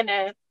always going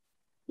to,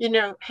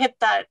 hit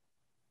that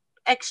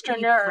extra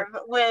nerve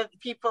with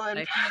people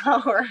in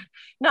power.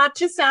 Not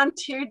to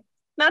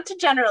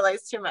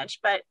generalize too much,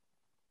 but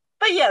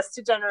yes,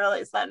 to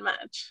generalize that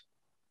much.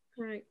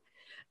 Right.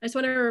 I just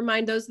want to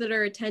remind those that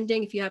are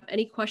attending, if you have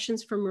any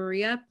questions for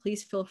Maria,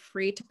 please feel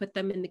free to put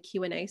them in the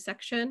Q&A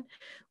section.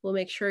 We'll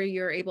make sure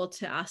you're able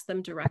to ask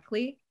them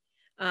directly.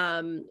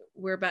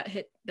 We're about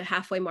hit the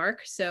halfway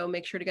mark, so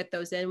make sure to get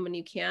those in when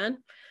you can.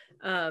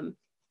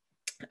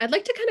 I'd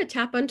like to kind of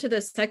tap onto the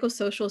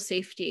psychosocial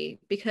safety,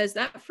 because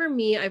that, for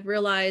me, I've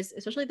realized,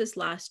 especially this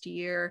last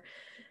year,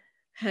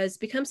 has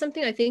become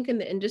something I think in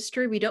the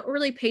industry we don't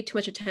really pay too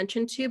much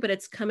attention to, but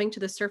it's coming to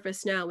the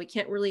surface now. We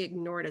can't really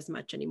ignore it as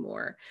much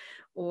anymore,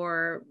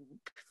 or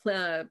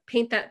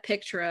paint that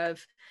picture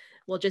of,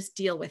 we'll just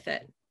deal with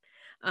it.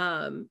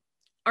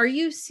 Are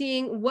you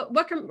seeing, what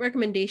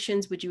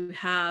recommendations would you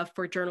have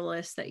for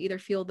journalists that either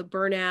feel the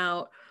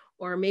burnout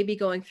or maybe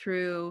going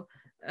through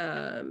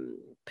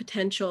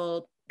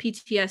potential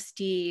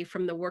PTSD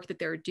from the work that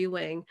they're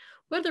doing?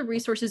 What other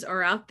resources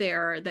are out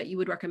there that you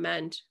would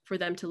recommend for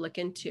them to look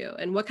into?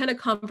 And what kind of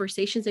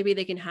conversations maybe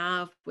they can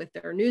have with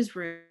their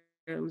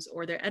newsrooms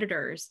or their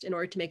editors in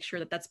order to make sure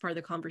that that's part of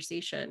the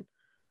conversation?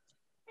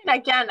 And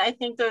again, I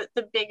think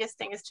the biggest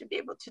thing is to be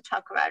able to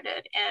talk about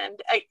it.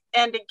 And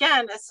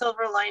again, a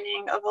silver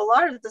lining of a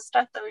lot of the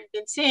stuff that we've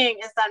been seeing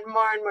is that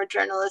more and more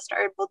journalists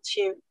are able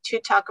to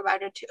talk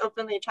about it, to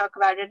openly talk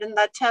about it, and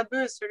that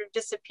taboo is sort of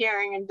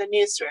disappearing in the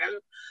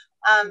newsroom.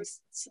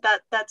 So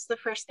that's the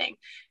first thing.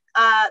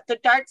 The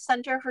DART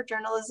Center for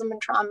Journalism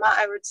and Trauma,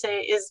 I would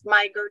say, is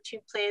my go-to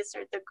place,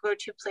 or the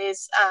go-to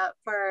place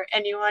for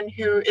anyone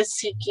who is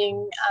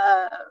seeking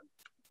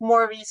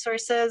more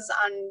resources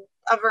on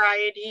a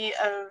variety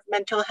of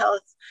mental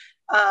health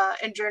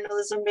and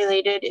journalism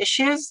related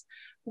issues.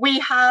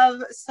 We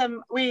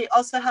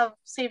also have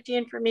safety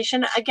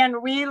information.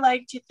 Again, we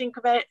like to think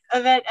of it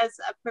as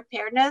a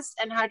preparedness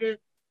and how to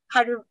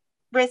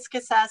risk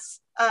assess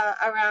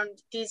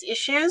around these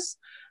issues.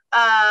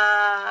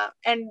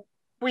 And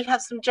we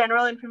have some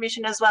general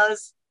information, as well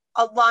as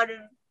a lot of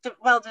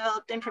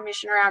well-developed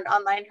information around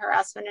online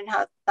harassment and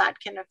how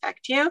that can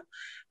affect you.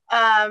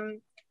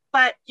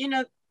 But,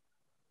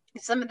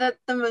 some of the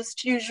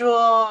most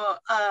usual,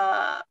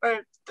 the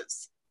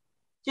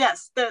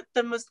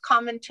most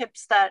common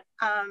tips that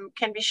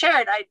can be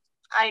shared,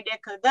 I'd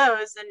echo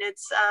those. And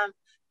it's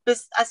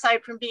this,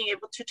 aside from being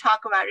able to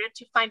talk about it,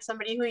 to find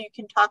somebody who you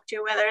can talk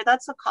to, whether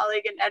that's a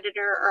colleague, an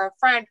editor, or a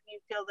friend who you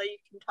feel that you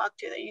can talk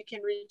to, that you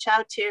can reach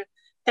out to.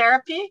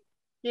 Therapy,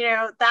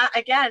 that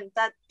again,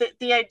 that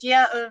the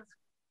idea of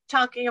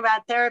talking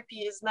about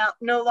therapy is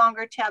no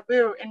longer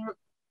taboo, and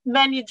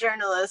many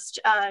journalists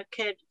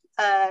could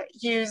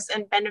use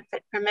and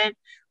benefit from it.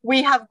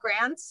 We have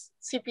grants.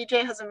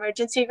 CPJ has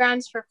emergency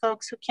grants for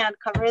folks who can't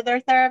cover their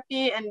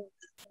therapy, and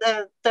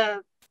the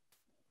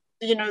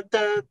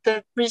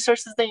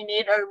resources they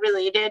need are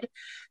related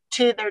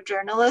to their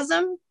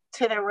journalism,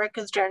 to their work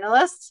as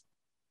journalists.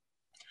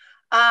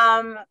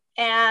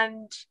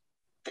 And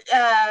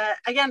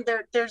again,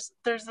 there's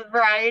a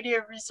variety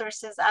of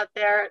resources out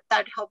there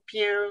that help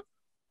you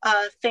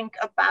think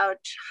about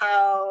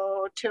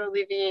how to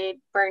alleviate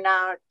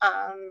burnout,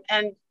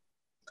 and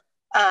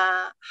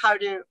how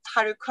to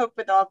cope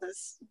with all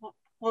this,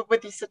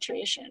 with these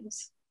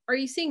situations. Are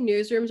you seeing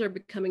newsrooms are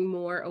becoming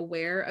more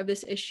aware of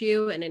this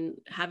issue and in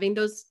having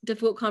those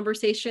difficult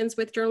conversations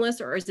with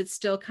journalists, or is it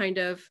still kind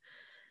of,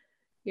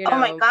 Oh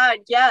my God,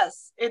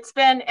 yes. It's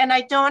been, and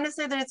I don't want to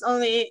say that it's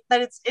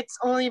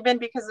only been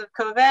because of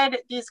COVID.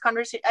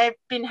 I've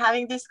been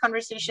having these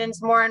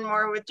conversations more and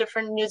more with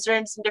different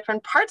newsrooms in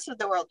different parts of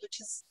the world, which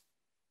is,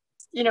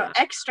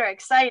 extra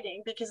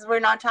exciting, because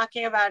we're not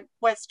talking about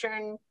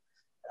Western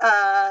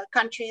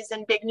countries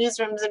and big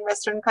newsrooms in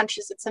Western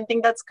countries. It's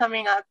something that's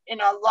coming up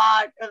in a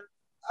lot of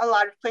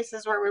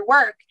places where we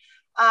work.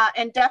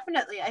 And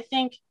definitely,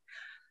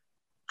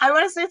 I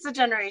want to say it's a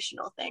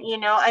generational thing.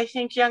 I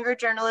think younger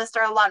journalists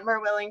are a lot more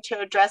willing to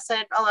address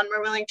it, a lot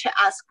more willing to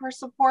ask for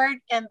support,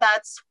 and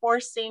that's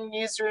forcing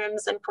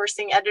newsrooms and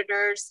forcing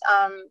editors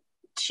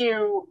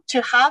to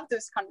have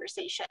those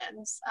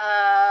conversations.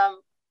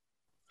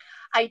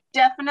 I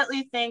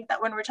definitely think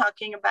that when we're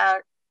talking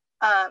about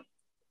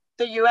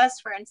the US,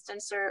 for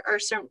instance, or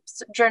some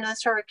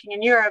journalists who are working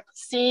in Europe,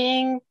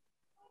 seeing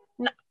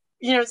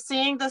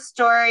the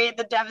story,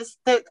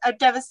 a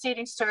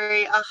devastating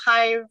story, a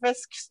high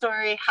risk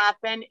story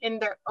happen in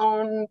their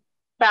own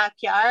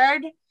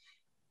backyard,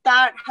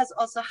 that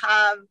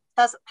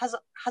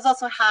has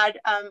also had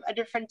a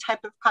different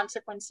type of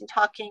consequence in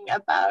talking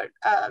about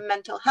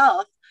mental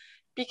health,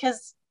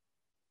 because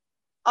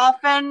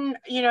often,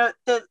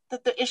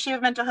 the issue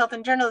of mental health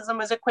in journalism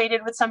was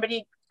equated with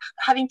somebody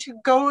having to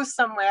go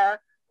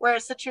somewhere where a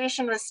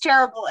situation was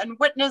terrible and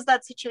witness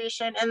that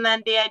situation. And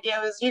then the idea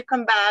was you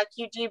come back,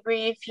 you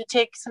debrief, you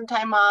take some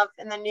time off,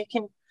 and then you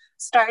can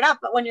start up.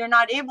 But when you're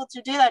not able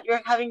to do that,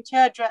 you're having to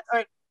address,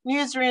 or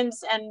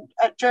newsrooms and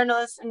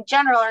journalists in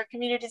general, or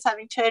communities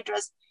having to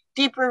address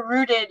deeper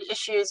rooted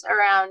issues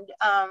around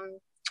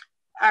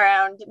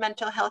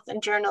mental health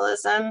and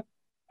journalism.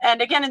 And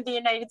again, in the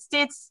United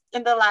States,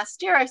 in the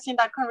last year, I've seen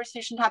that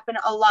conversation happen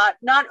a lot,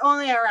 not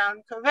only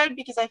around COVID,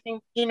 because I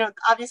think,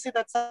 obviously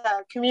that's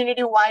a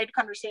community-wide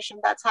conversation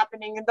that's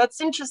happening. And that's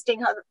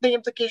interesting how the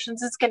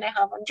implications it's going to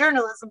have on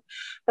journalism,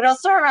 but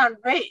also around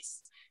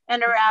race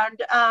and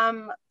around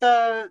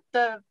the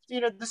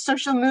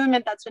social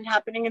movement that's been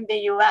happening in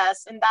the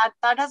US. And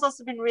that has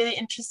also been really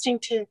interesting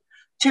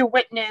to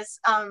witness,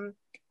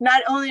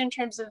 not only in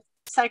terms of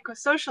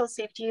psychosocial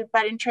safety,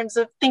 but in terms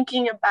of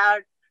thinking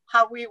about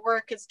how we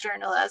work as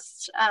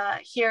journalists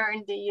here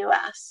in the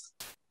US.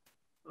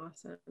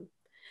 Awesome.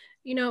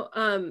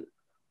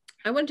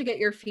 I wanted to get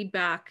your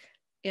feedback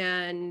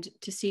and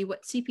to see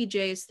what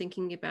CPJ is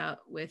thinking about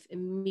with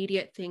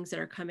immediate things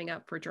that are coming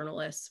up for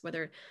journalists,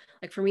 whether,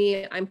 like for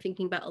me, I'm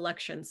thinking about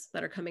elections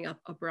that are coming up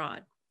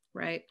abroad,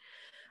 right?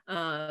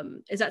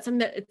 Is that something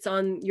that it's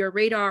on your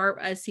radar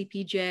as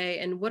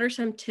CPJ? And what are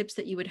some tips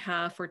that you would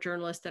have for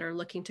journalists that are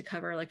looking to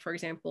cover, like, for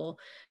example,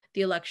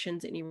 the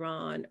elections in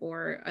Iran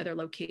or other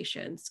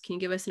locations? Can you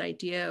give us an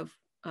idea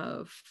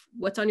of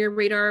what's on your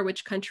radar,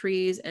 which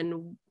countries,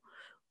 and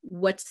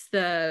what's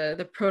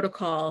the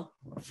protocol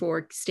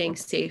for staying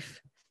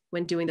safe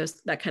when doing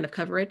that kind of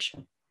coverage?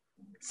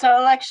 So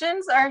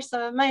elections are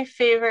some of my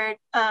favorite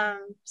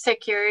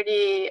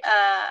security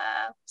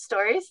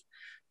stories,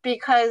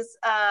 because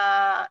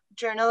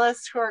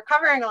journalists who are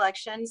covering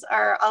elections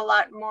are a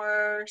lot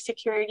more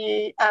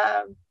security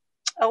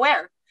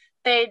aware.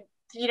 There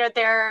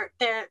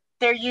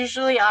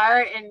usually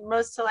are in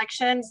most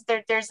elections.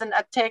 There's an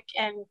uptick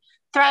in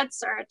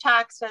threats or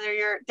attacks,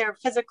 whether they're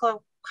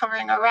physical,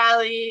 covering a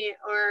rally,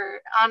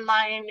 or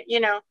online,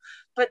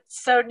 But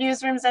so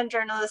newsrooms and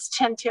journalists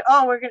tend to,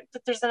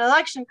 there's an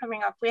election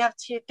coming up, we have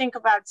to think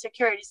about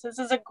security. So this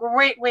is a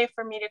great way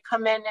for me to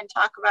come in and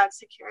talk about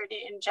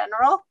security in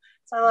general.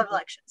 So I love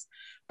elections.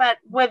 But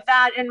with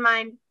that in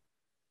mind,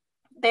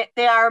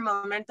 they are a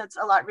moment that's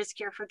a lot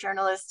riskier for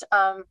journalists.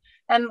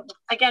 And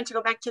again, to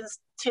go back to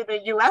the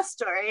US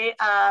story,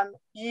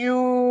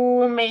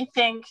 you may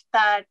think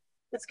that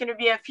it's going to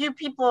be a few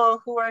people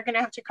who are going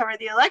to have to cover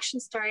the election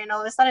story, and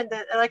all of a sudden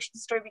the election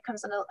story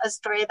becomes a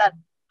story that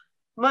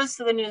most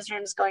of the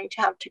newsroom is going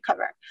to have to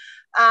cover.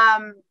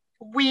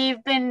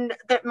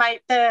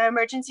 The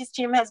emergencies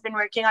team has been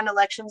working on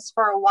elections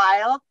for a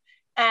while,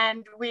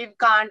 and we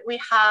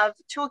have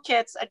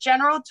toolkits, a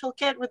general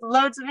toolkit with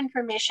loads of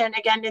information,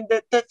 again, in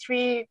the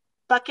three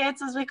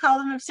buckets, as we call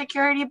them, of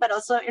security, but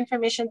also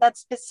information that's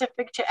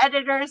specific to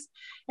editors,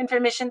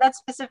 information that's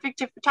specific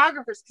to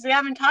photographers, because we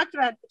haven't talked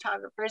about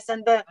photographers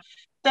and the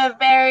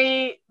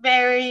very,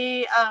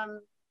 very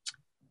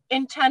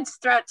intense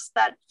threats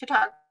that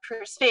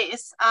photographers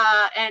face.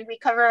 And we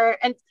cover,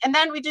 and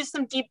then we do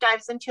some deep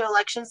dives into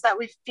elections that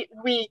we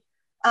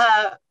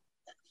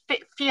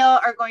feel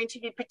are going to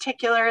be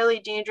particularly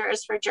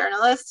dangerous for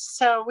journalists.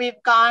 So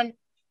we've gone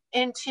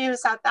into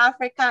South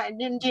Africa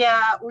and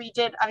India. We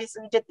did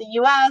the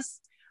US,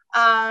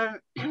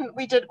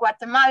 we did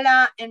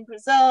Guatemala and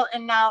Brazil,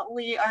 and now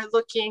we are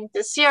looking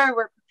this year,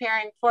 we're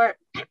preparing for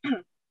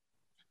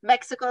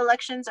Mexico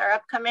elections are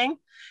upcoming.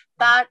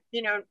 That,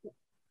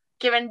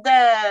 given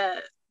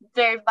the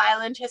very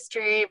violent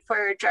history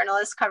for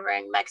journalists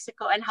covering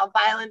Mexico and how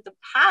violent the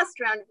past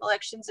round of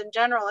elections in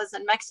general is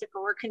in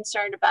Mexico, we're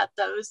concerned about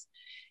those.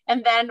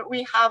 And then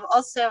we have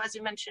also, as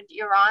you mentioned,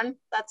 Iran,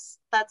 that's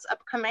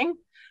upcoming.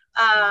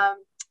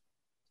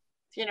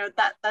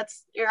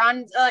 That's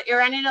Iran.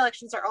 Iranian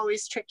elections are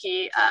always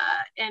tricky,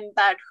 in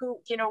that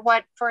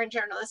what foreign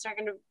journalists are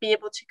going to be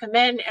able to come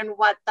in, and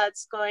what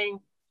that's going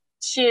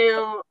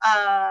to.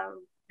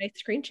 Nice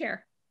screen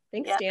share.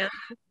 Thanks, yeah. Dan.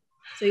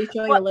 So you're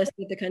showing a list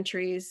of the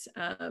countries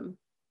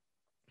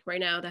right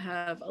now that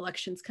have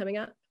elections coming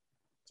up.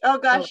 Oh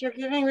gosh, you're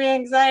giving me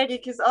anxiety,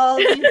 because all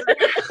of these are.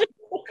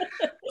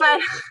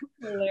 But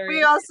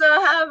we also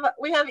have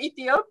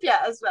Ethiopia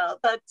as well,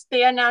 but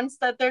they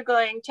announced that they're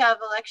going to have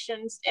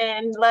elections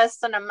in less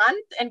than a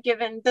month. And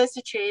given the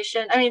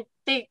situation, in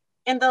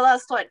the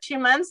last 2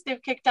 months,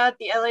 they've kicked out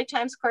the LA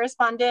Times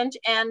correspondent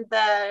and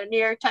the New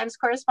York Times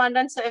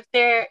correspondent. So if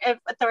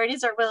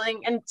authorities are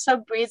willing and so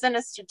brazen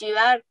as to do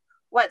that,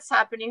 what's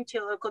happening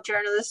to local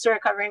journalists who are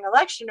covering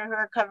election, or who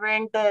are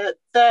covering the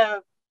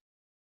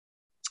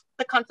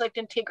conflict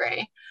in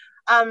Tigray?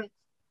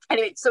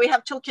 Anyway, so we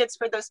have toolkits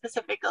for those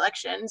specific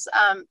elections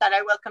that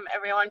I welcome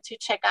everyone to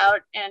check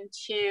out and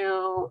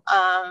to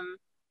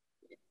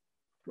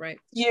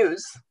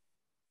use.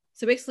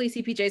 So basically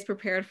CPJ is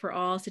prepared for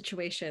all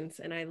situations,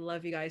 and I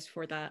love you guys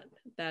for that.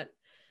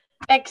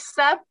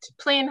 Except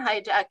plane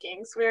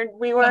hijackings.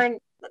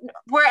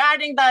 We're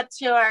adding that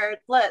to our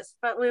list,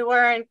 but we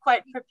weren't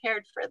quite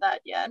prepared for that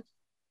yet.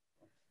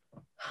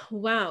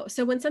 Wow.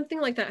 So when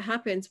something like that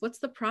happens, what's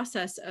the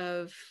process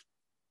of,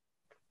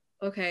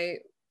 okay,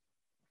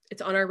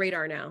 it's on our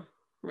radar now,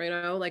 right?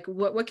 Like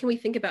what can we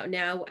think about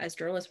now as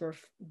journalists when we're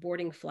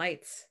boarding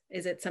flights?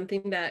 Is it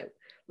something that,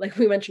 like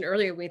we mentioned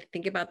earlier, we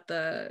think about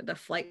the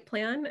flight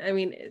plan? I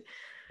mean,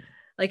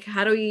 like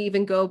how do we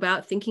even go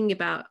about thinking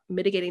about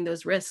mitigating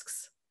those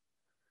risks?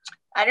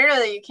 I don't know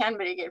that you can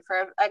mitigate for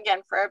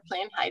a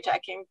plane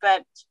hijacking,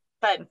 but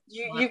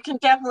you can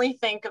definitely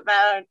think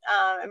about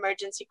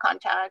emergency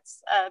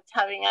contacts,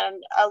 having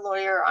a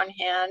lawyer on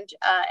hand.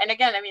 And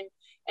again, I mean,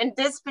 in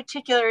this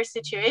particular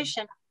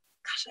situation,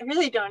 gosh, I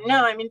really don't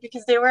know. I mean,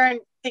 because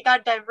they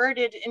got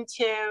diverted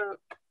into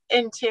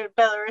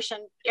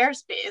Belarusian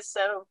airspace.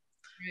 So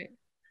right.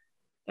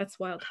 That's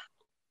wild.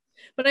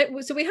 But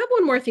so we have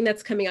one more thing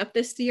that's coming up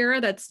this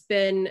year that's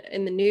been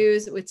in the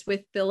news. It's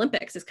with the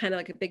Olympics. It's kind of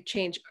like a big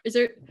change. Is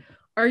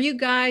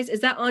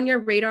that on your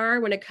radar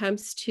when it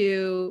comes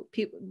to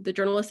the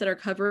journalists that are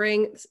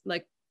covering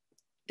like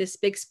this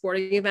big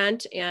sporting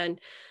event? And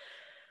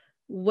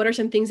what are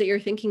some things that you're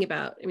thinking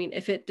about? I mean,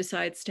 if it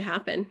decides to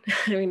happen,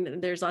 I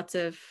mean, there's lots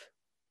of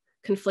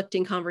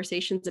conflicting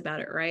conversations about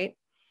it, right?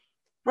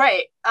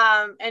 Right.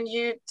 And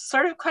you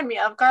sort of caught me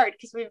off guard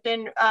because we've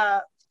been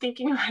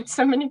thinking about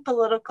so many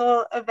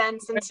political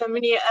events and so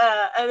many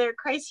other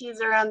crises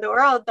around the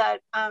world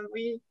that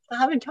we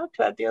haven't talked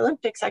about the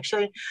Olympics.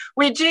 Actually,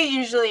 we do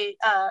usually.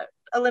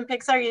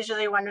 Olympics are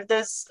usually one of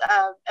those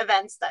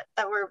events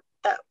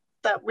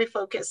that we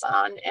focus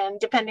on, and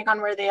depending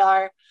on where they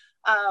are,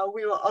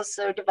 we will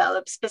also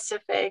develop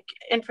specific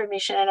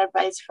information and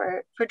advice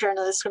for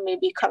journalists who may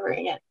be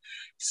covering it.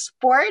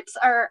 Sports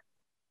are.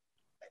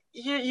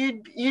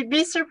 You'd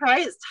be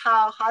surprised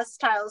how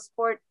hostile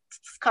sports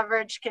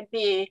coverage can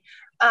be.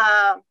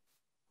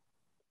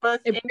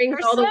 Both it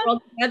brings all the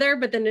world together,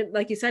 but then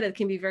like you said, it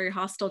can be very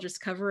hostile just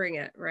covering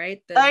it,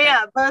 right?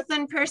 Both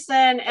in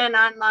person and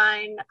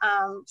online.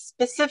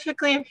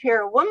 Specifically if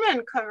you're a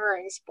woman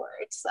covering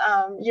sports,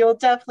 you'll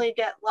definitely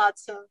get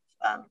lots of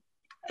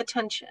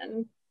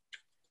attention,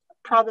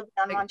 probably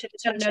unwanted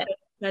attention.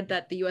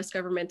 That the US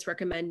government's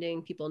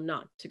recommending people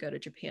not to go to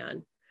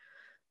Japan.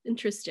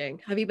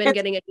 Interesting. Have you been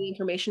getting any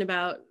information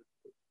about,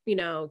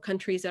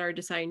 countries that are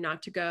deciding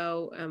not to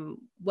go,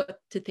 what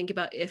to think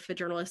about if a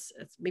journalist,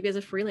 maybe as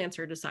a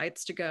freelancer,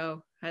 decides to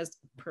go, has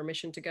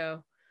permission to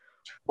go?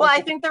 Well,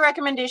 I think the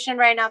recommendation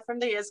right now from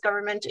the US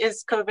government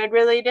is COVID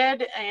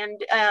related, and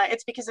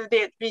it's because of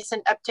the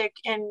recent uptick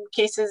in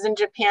cases in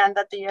Japan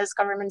that the US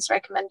government's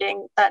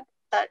recommending that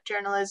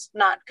journalists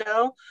not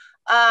go.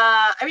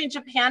 I mean,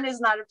 Japan is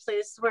not a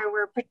place where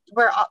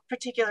we're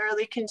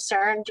particularly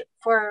concerned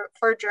for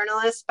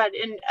journalists, but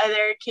in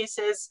other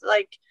cases,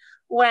 like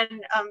when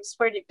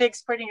big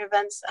sporting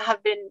events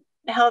have been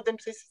held in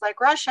places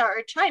like Russia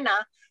or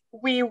China,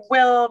 we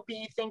will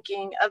be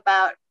thinking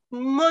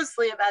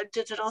mostly about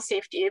digital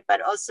safety,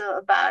 but also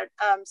about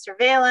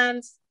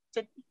surveillance,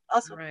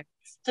 also right.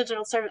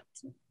 Digital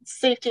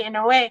safety in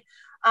a way,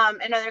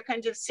 and other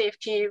kinds of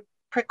safety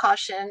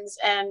precautions,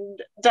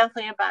 and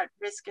definitely about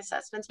risk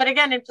assessments. But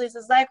again, in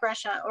places like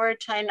Russia or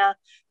China,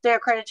 their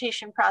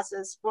accreditation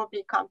process will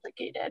be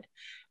complicated.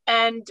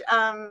 And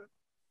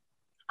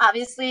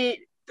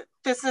obviously,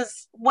 this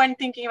is when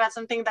thinking about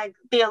something like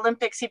the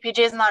Olympics, CPJ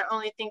is not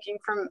only thinking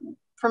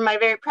from my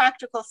very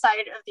practical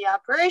side of the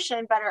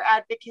operation, but our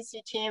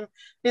advocacy team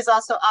is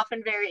also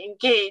often very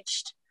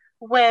engaged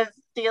with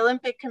the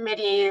Olympic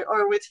Committee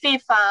or with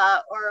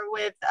FIFA or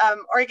with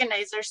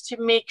organizers to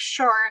make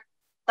sure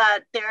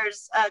that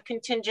there's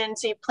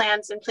contingency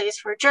plans in place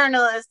for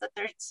journalists, that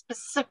there's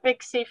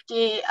specific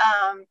safety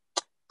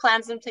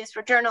plans in place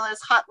for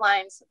journalists,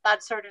 hotlines,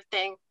 that sort of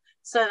thing,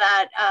 so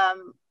that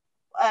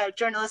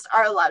journalists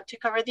are allowed to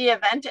cover the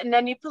event and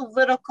any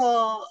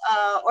political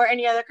or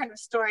any other kind of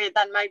story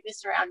that might be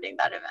surrounding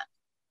that event.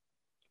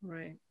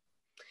 Right.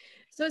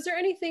 So is there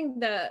anything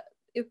that,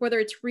 whether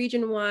it's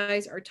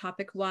region-wise or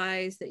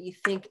topic-wise, that you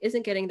think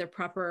isn't getting the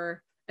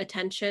proper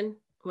attention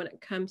when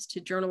it comes to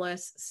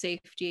journalists,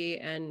 safety,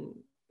 and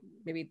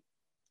maybe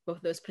both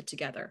of those put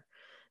together,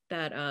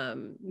 that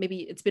maybe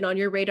it's been on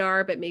your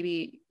radar, but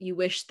maybe you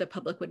wish the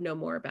public would know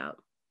more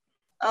about?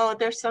 Oh,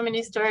 there's so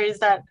many stories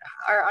that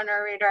are on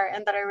our radar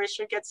and that I wish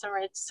would get some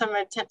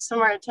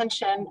more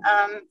attention.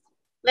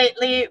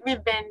 Lately,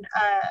 we've been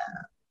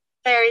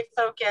very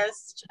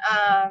focused.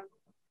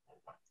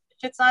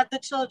 It's not the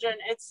children,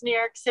 it's New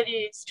York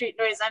City street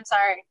noise, I'm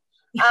sorry.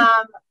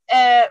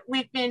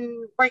 We've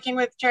been working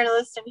with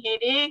journalists in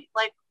Haiti.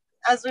 Like,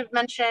 as we've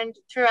mentioned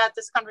throughout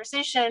this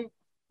conversation,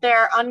 there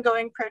are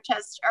ongoing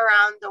protests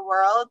around the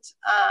world,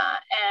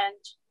 and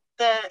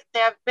there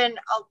have been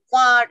a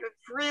lot of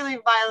really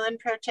violent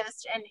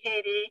protests in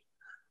Haiti.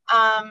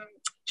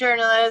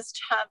 Journalists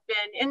have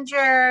been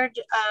injured.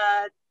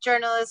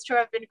 Journalists who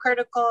have been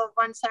critical of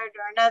one side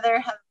or another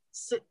have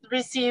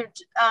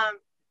received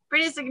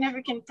pretty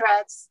significant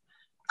threats.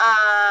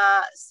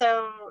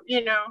 So,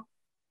 you know,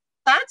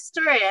 that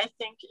story, I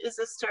think, is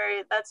a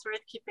story that's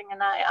worth keeping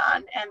an eye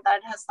on, and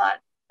that has not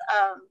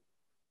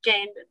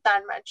gained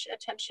that much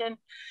attention.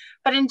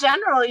 But in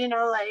general, you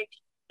know, like,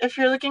 if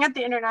you're looking at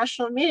the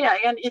international media,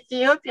 again,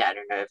 Ethiopia, I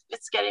don't know if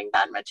it's getting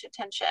that much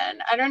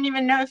attention. I don't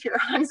even know if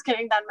Iran's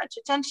getting that much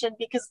attention,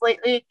 because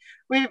lately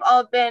we've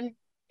all been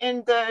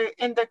in the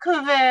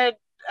COVID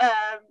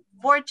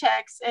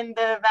vortex, in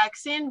the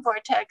vaccine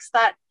vortex,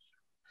 that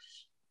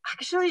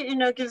actually, you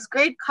know, gives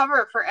great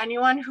cover for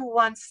anyone who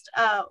wants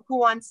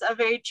a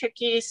very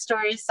tricky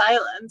story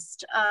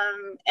silenced.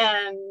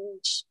 And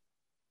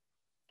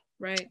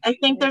right. I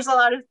think there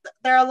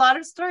are a lot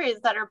of stories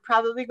that are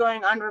probably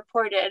going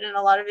unreported, and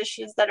a lot of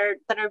issues that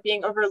are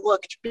being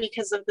overlooked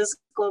because of this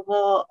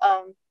global,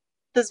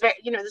 this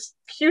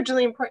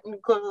hugely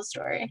important global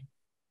story.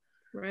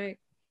 Right.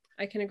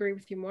 I can agree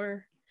with you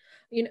more.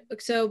 You know,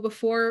 so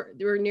before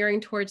we're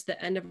nearing towards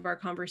the end of our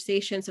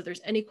conversation, so if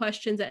there's any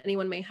questions that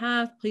anyone may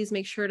have, please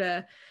make sure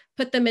to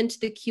put them into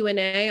the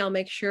Q&A. I'll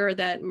make sure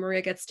that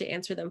Maria gets to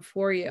answer them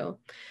for you.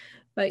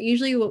 But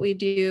usually what we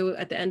do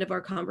at the end of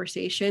our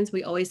conversations,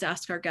 we always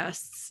ask our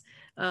guests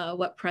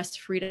what press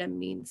freedom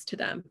means to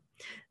them.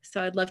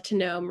 So I'd love to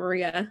know,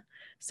 Maria,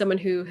 someone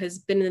who has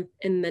been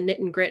in the knit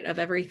and grit of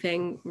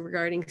everything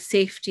regarding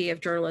safety of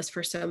journalists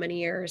for so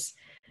many years,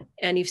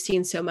 and you've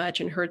seen so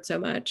much and heard so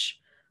much.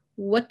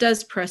 What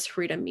does press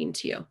freedom mean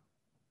to you?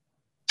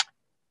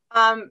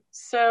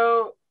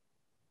 So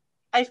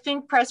I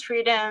think press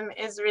freedom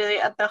is really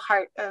at the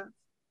heart of,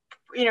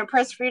 you know,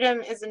 press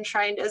freedom is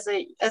enshrined as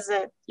a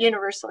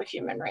universal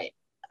human right.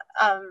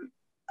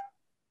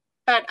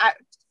 But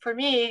for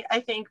me, I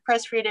think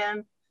press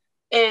freedom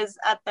is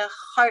at the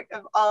heart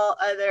of all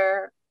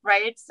other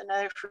rights and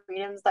other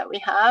freedoms that we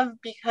have,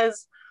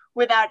 because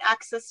without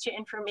access to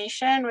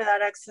information,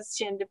 without access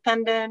to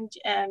independent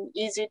and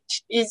easy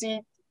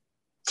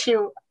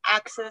to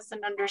access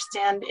and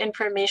understand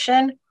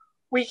information,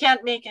 we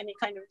can't make any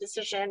kind of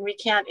decision. We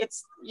can't,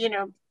 it's, you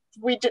know,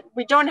 we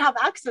don't have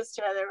access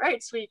to other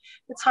rights.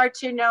 It's hard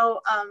to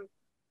know,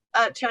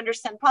 to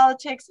understand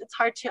politics. It's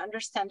hard to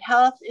understand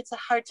health. It's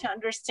hard to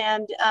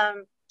understand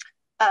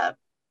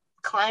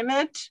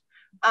climate.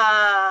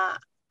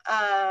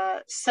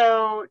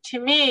 So to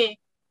me,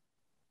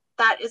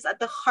 that is at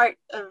the heart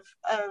of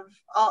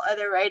all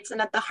other rights, and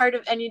at the heart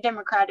of any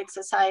democratic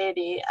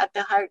society, at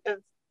the heart of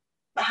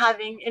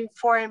having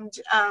informed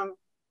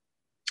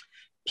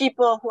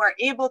people who are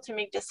able to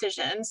make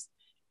decisions,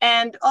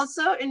 and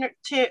also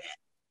to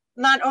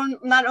not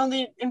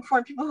only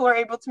inform people who are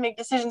able to make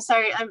decisions.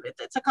 Sorry,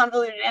 it's a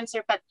convoluted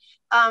answer, but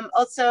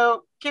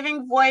also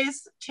giving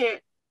voice to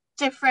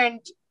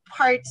different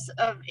parts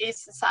of a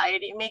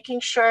society, making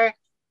sure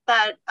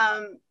that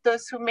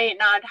those who may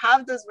not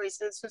have those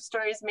voices, whose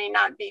stories may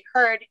not be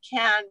heard,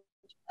 can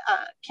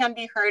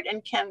be heard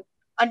and can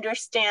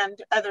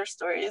understand other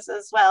stories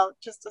as well,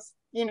 just as,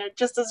 you know,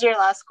 just as your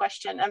last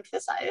question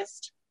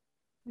emphasized.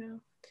 Yeah.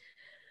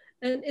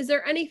 And is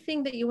there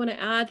anything that you want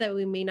to add that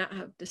we may not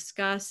have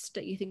discussed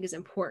that you think is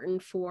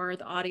important for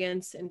the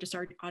audience and just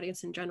our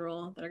audience in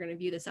general that are going to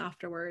view this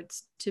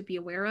afterwards to be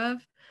aware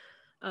of,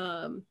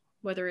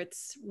 whether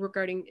it's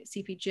regarding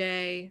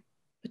CPJ,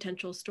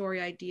 potential story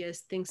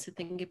ideas, things to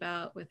think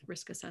about with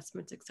risk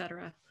assessments,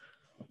 etc.?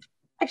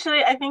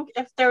 Actually, I think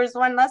if there was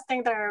one last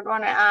thing that I would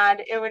want to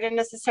add, it wouldn't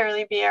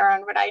necessarily be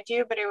around what I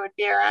do, but it would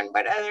be around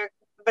what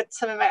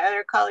some of my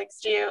other colleagues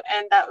do,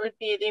 and that would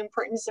be the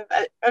importance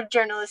of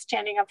journalists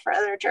standing up for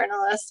other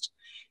journalists.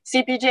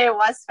 CPJ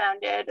was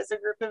founded as a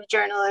group of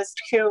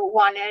journalists who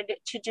wanted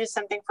to do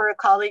something for a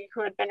colleague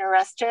who had been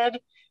arrested,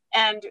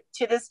 and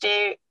to this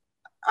day,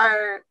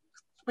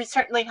 we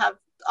certainly have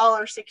all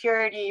our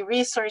security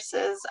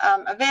resources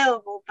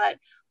available, but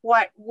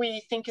what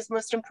we think is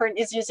most important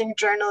is using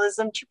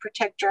journalism to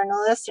protect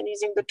journalists and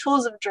using the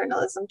tools of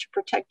journalism to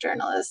protect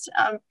journalists.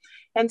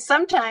 And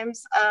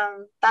sometimes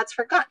that's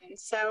forgotten.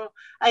 So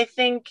I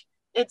think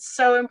it's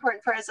so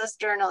important for us as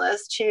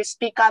journalists to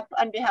speak up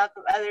on behalf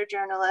of other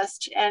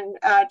journalists and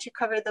to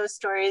cover those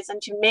stories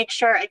and to make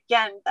sure,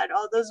 again, that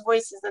all those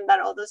voices and that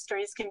all those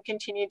stories can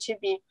continue to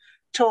be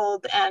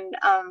told, and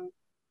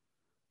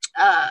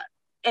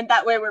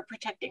that way we're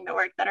protecting the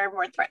work that our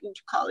more threatened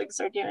colleagues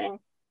are doing.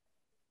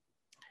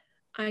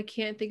 I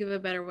can't think of a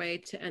better way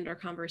to end our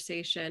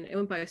conversation. It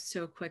went by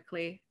so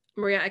quickly.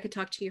 Maria, I could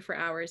talk to you for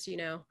hours, you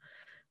know.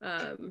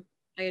 I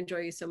enjoy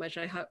you so much.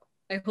 I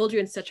hold you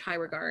in such high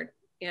regard,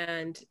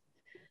 and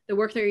the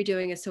work that you're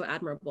doing is so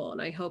admirable. And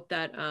I hope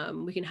that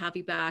we can have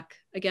you back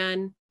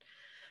again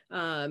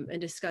and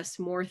discuss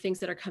more things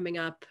that are coming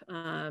up,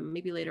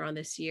 maybe later on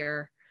this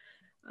year.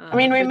 I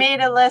mean, we made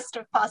a list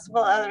of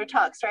possible other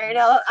talks, right?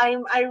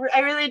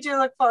 I really do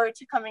look forward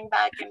to coming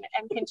back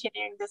and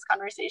continuing this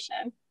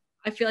conversation.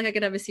 I feel like I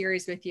could have a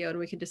series with you and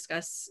we could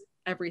discuss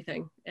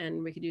everything,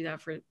 and we could do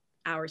that for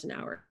hours and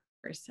hours.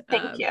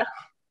 Thank you.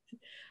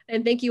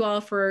 And thank you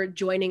all for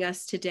joining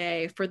us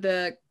today. For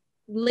the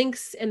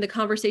links in the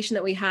conversation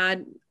that we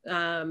had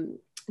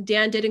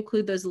Dan did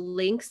include those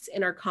links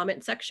in our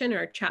comment section or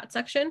our chat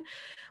section.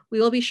 We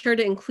will be sure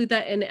to include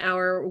that in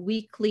our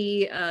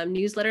weekly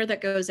newsletter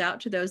that goes out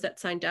to those that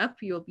signed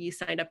up. You will be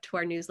signed up to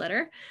our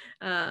newsletter.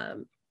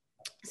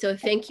 So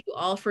thank you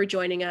all for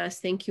joining us.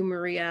 Thank you,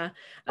 Maria.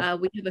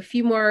 We have a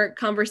few more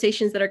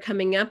conversations that are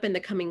coming up in the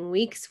coming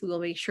weeks. We will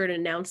be sure to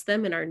announce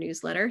them in our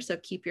newsletter. So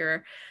keep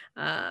your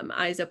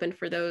eyes open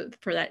for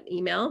that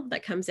email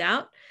that comes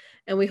out.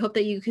 And we hope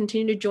that you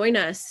continue to join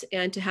us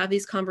and to have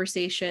these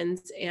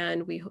conversations.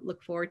 And we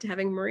look forward to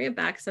having Maria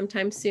back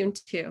sometime soon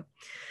too.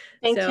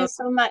 Thank you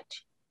so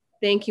much.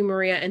 Thank you,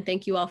 Maria. And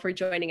thank you all for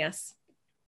joining us.